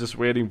why I'm just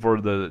waiting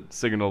for the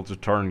signal to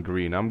turn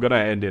green. I'm gonna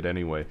end it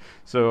anyway.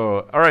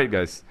 So alright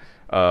guys,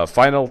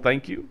 final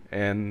thank you,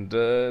 and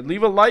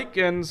leave a like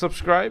and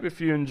subscribe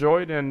if you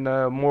enjoyed and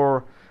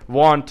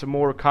want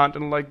more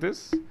content like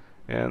this.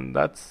 And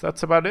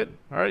that's about it.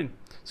 Alright,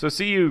 so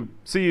see you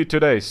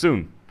today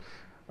soon.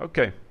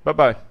 Okay, bye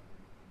bye.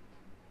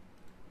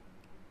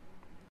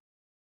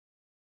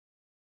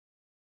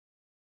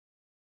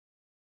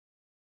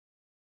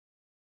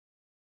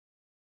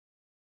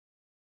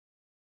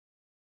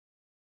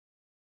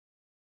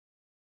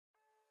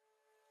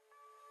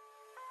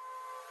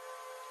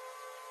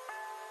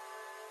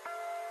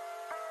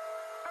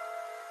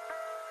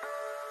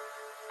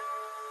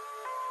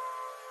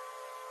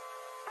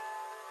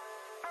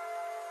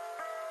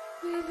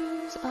 We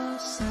lose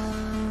ourselves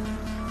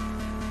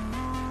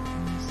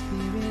in the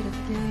spirit of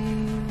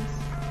games.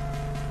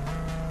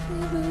 We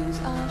lose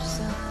our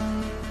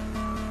sight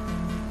when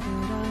we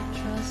put our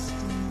trust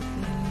in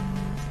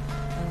things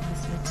of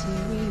this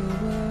material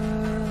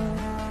world,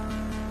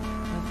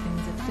 of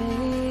things that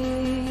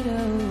fade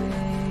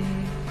away.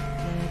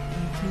 Let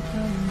them keep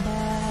coming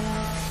back,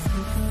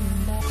 keep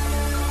coming back.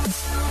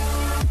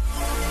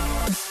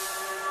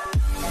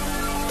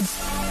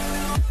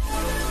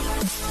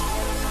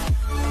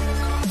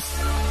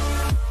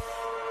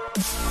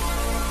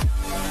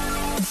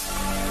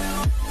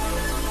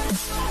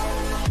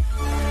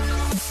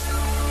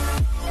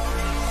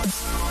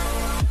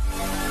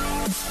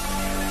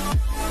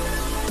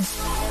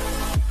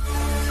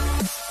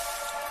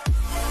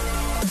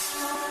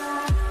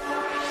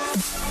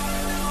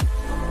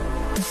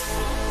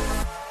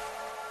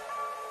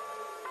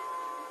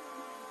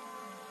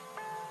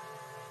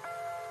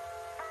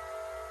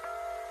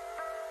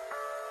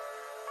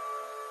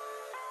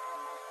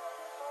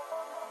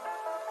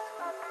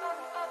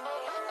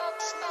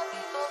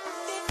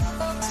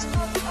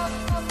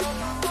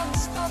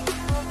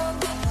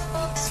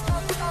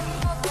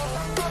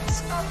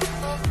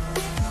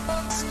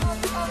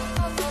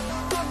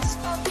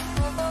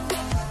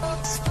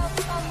 Stop.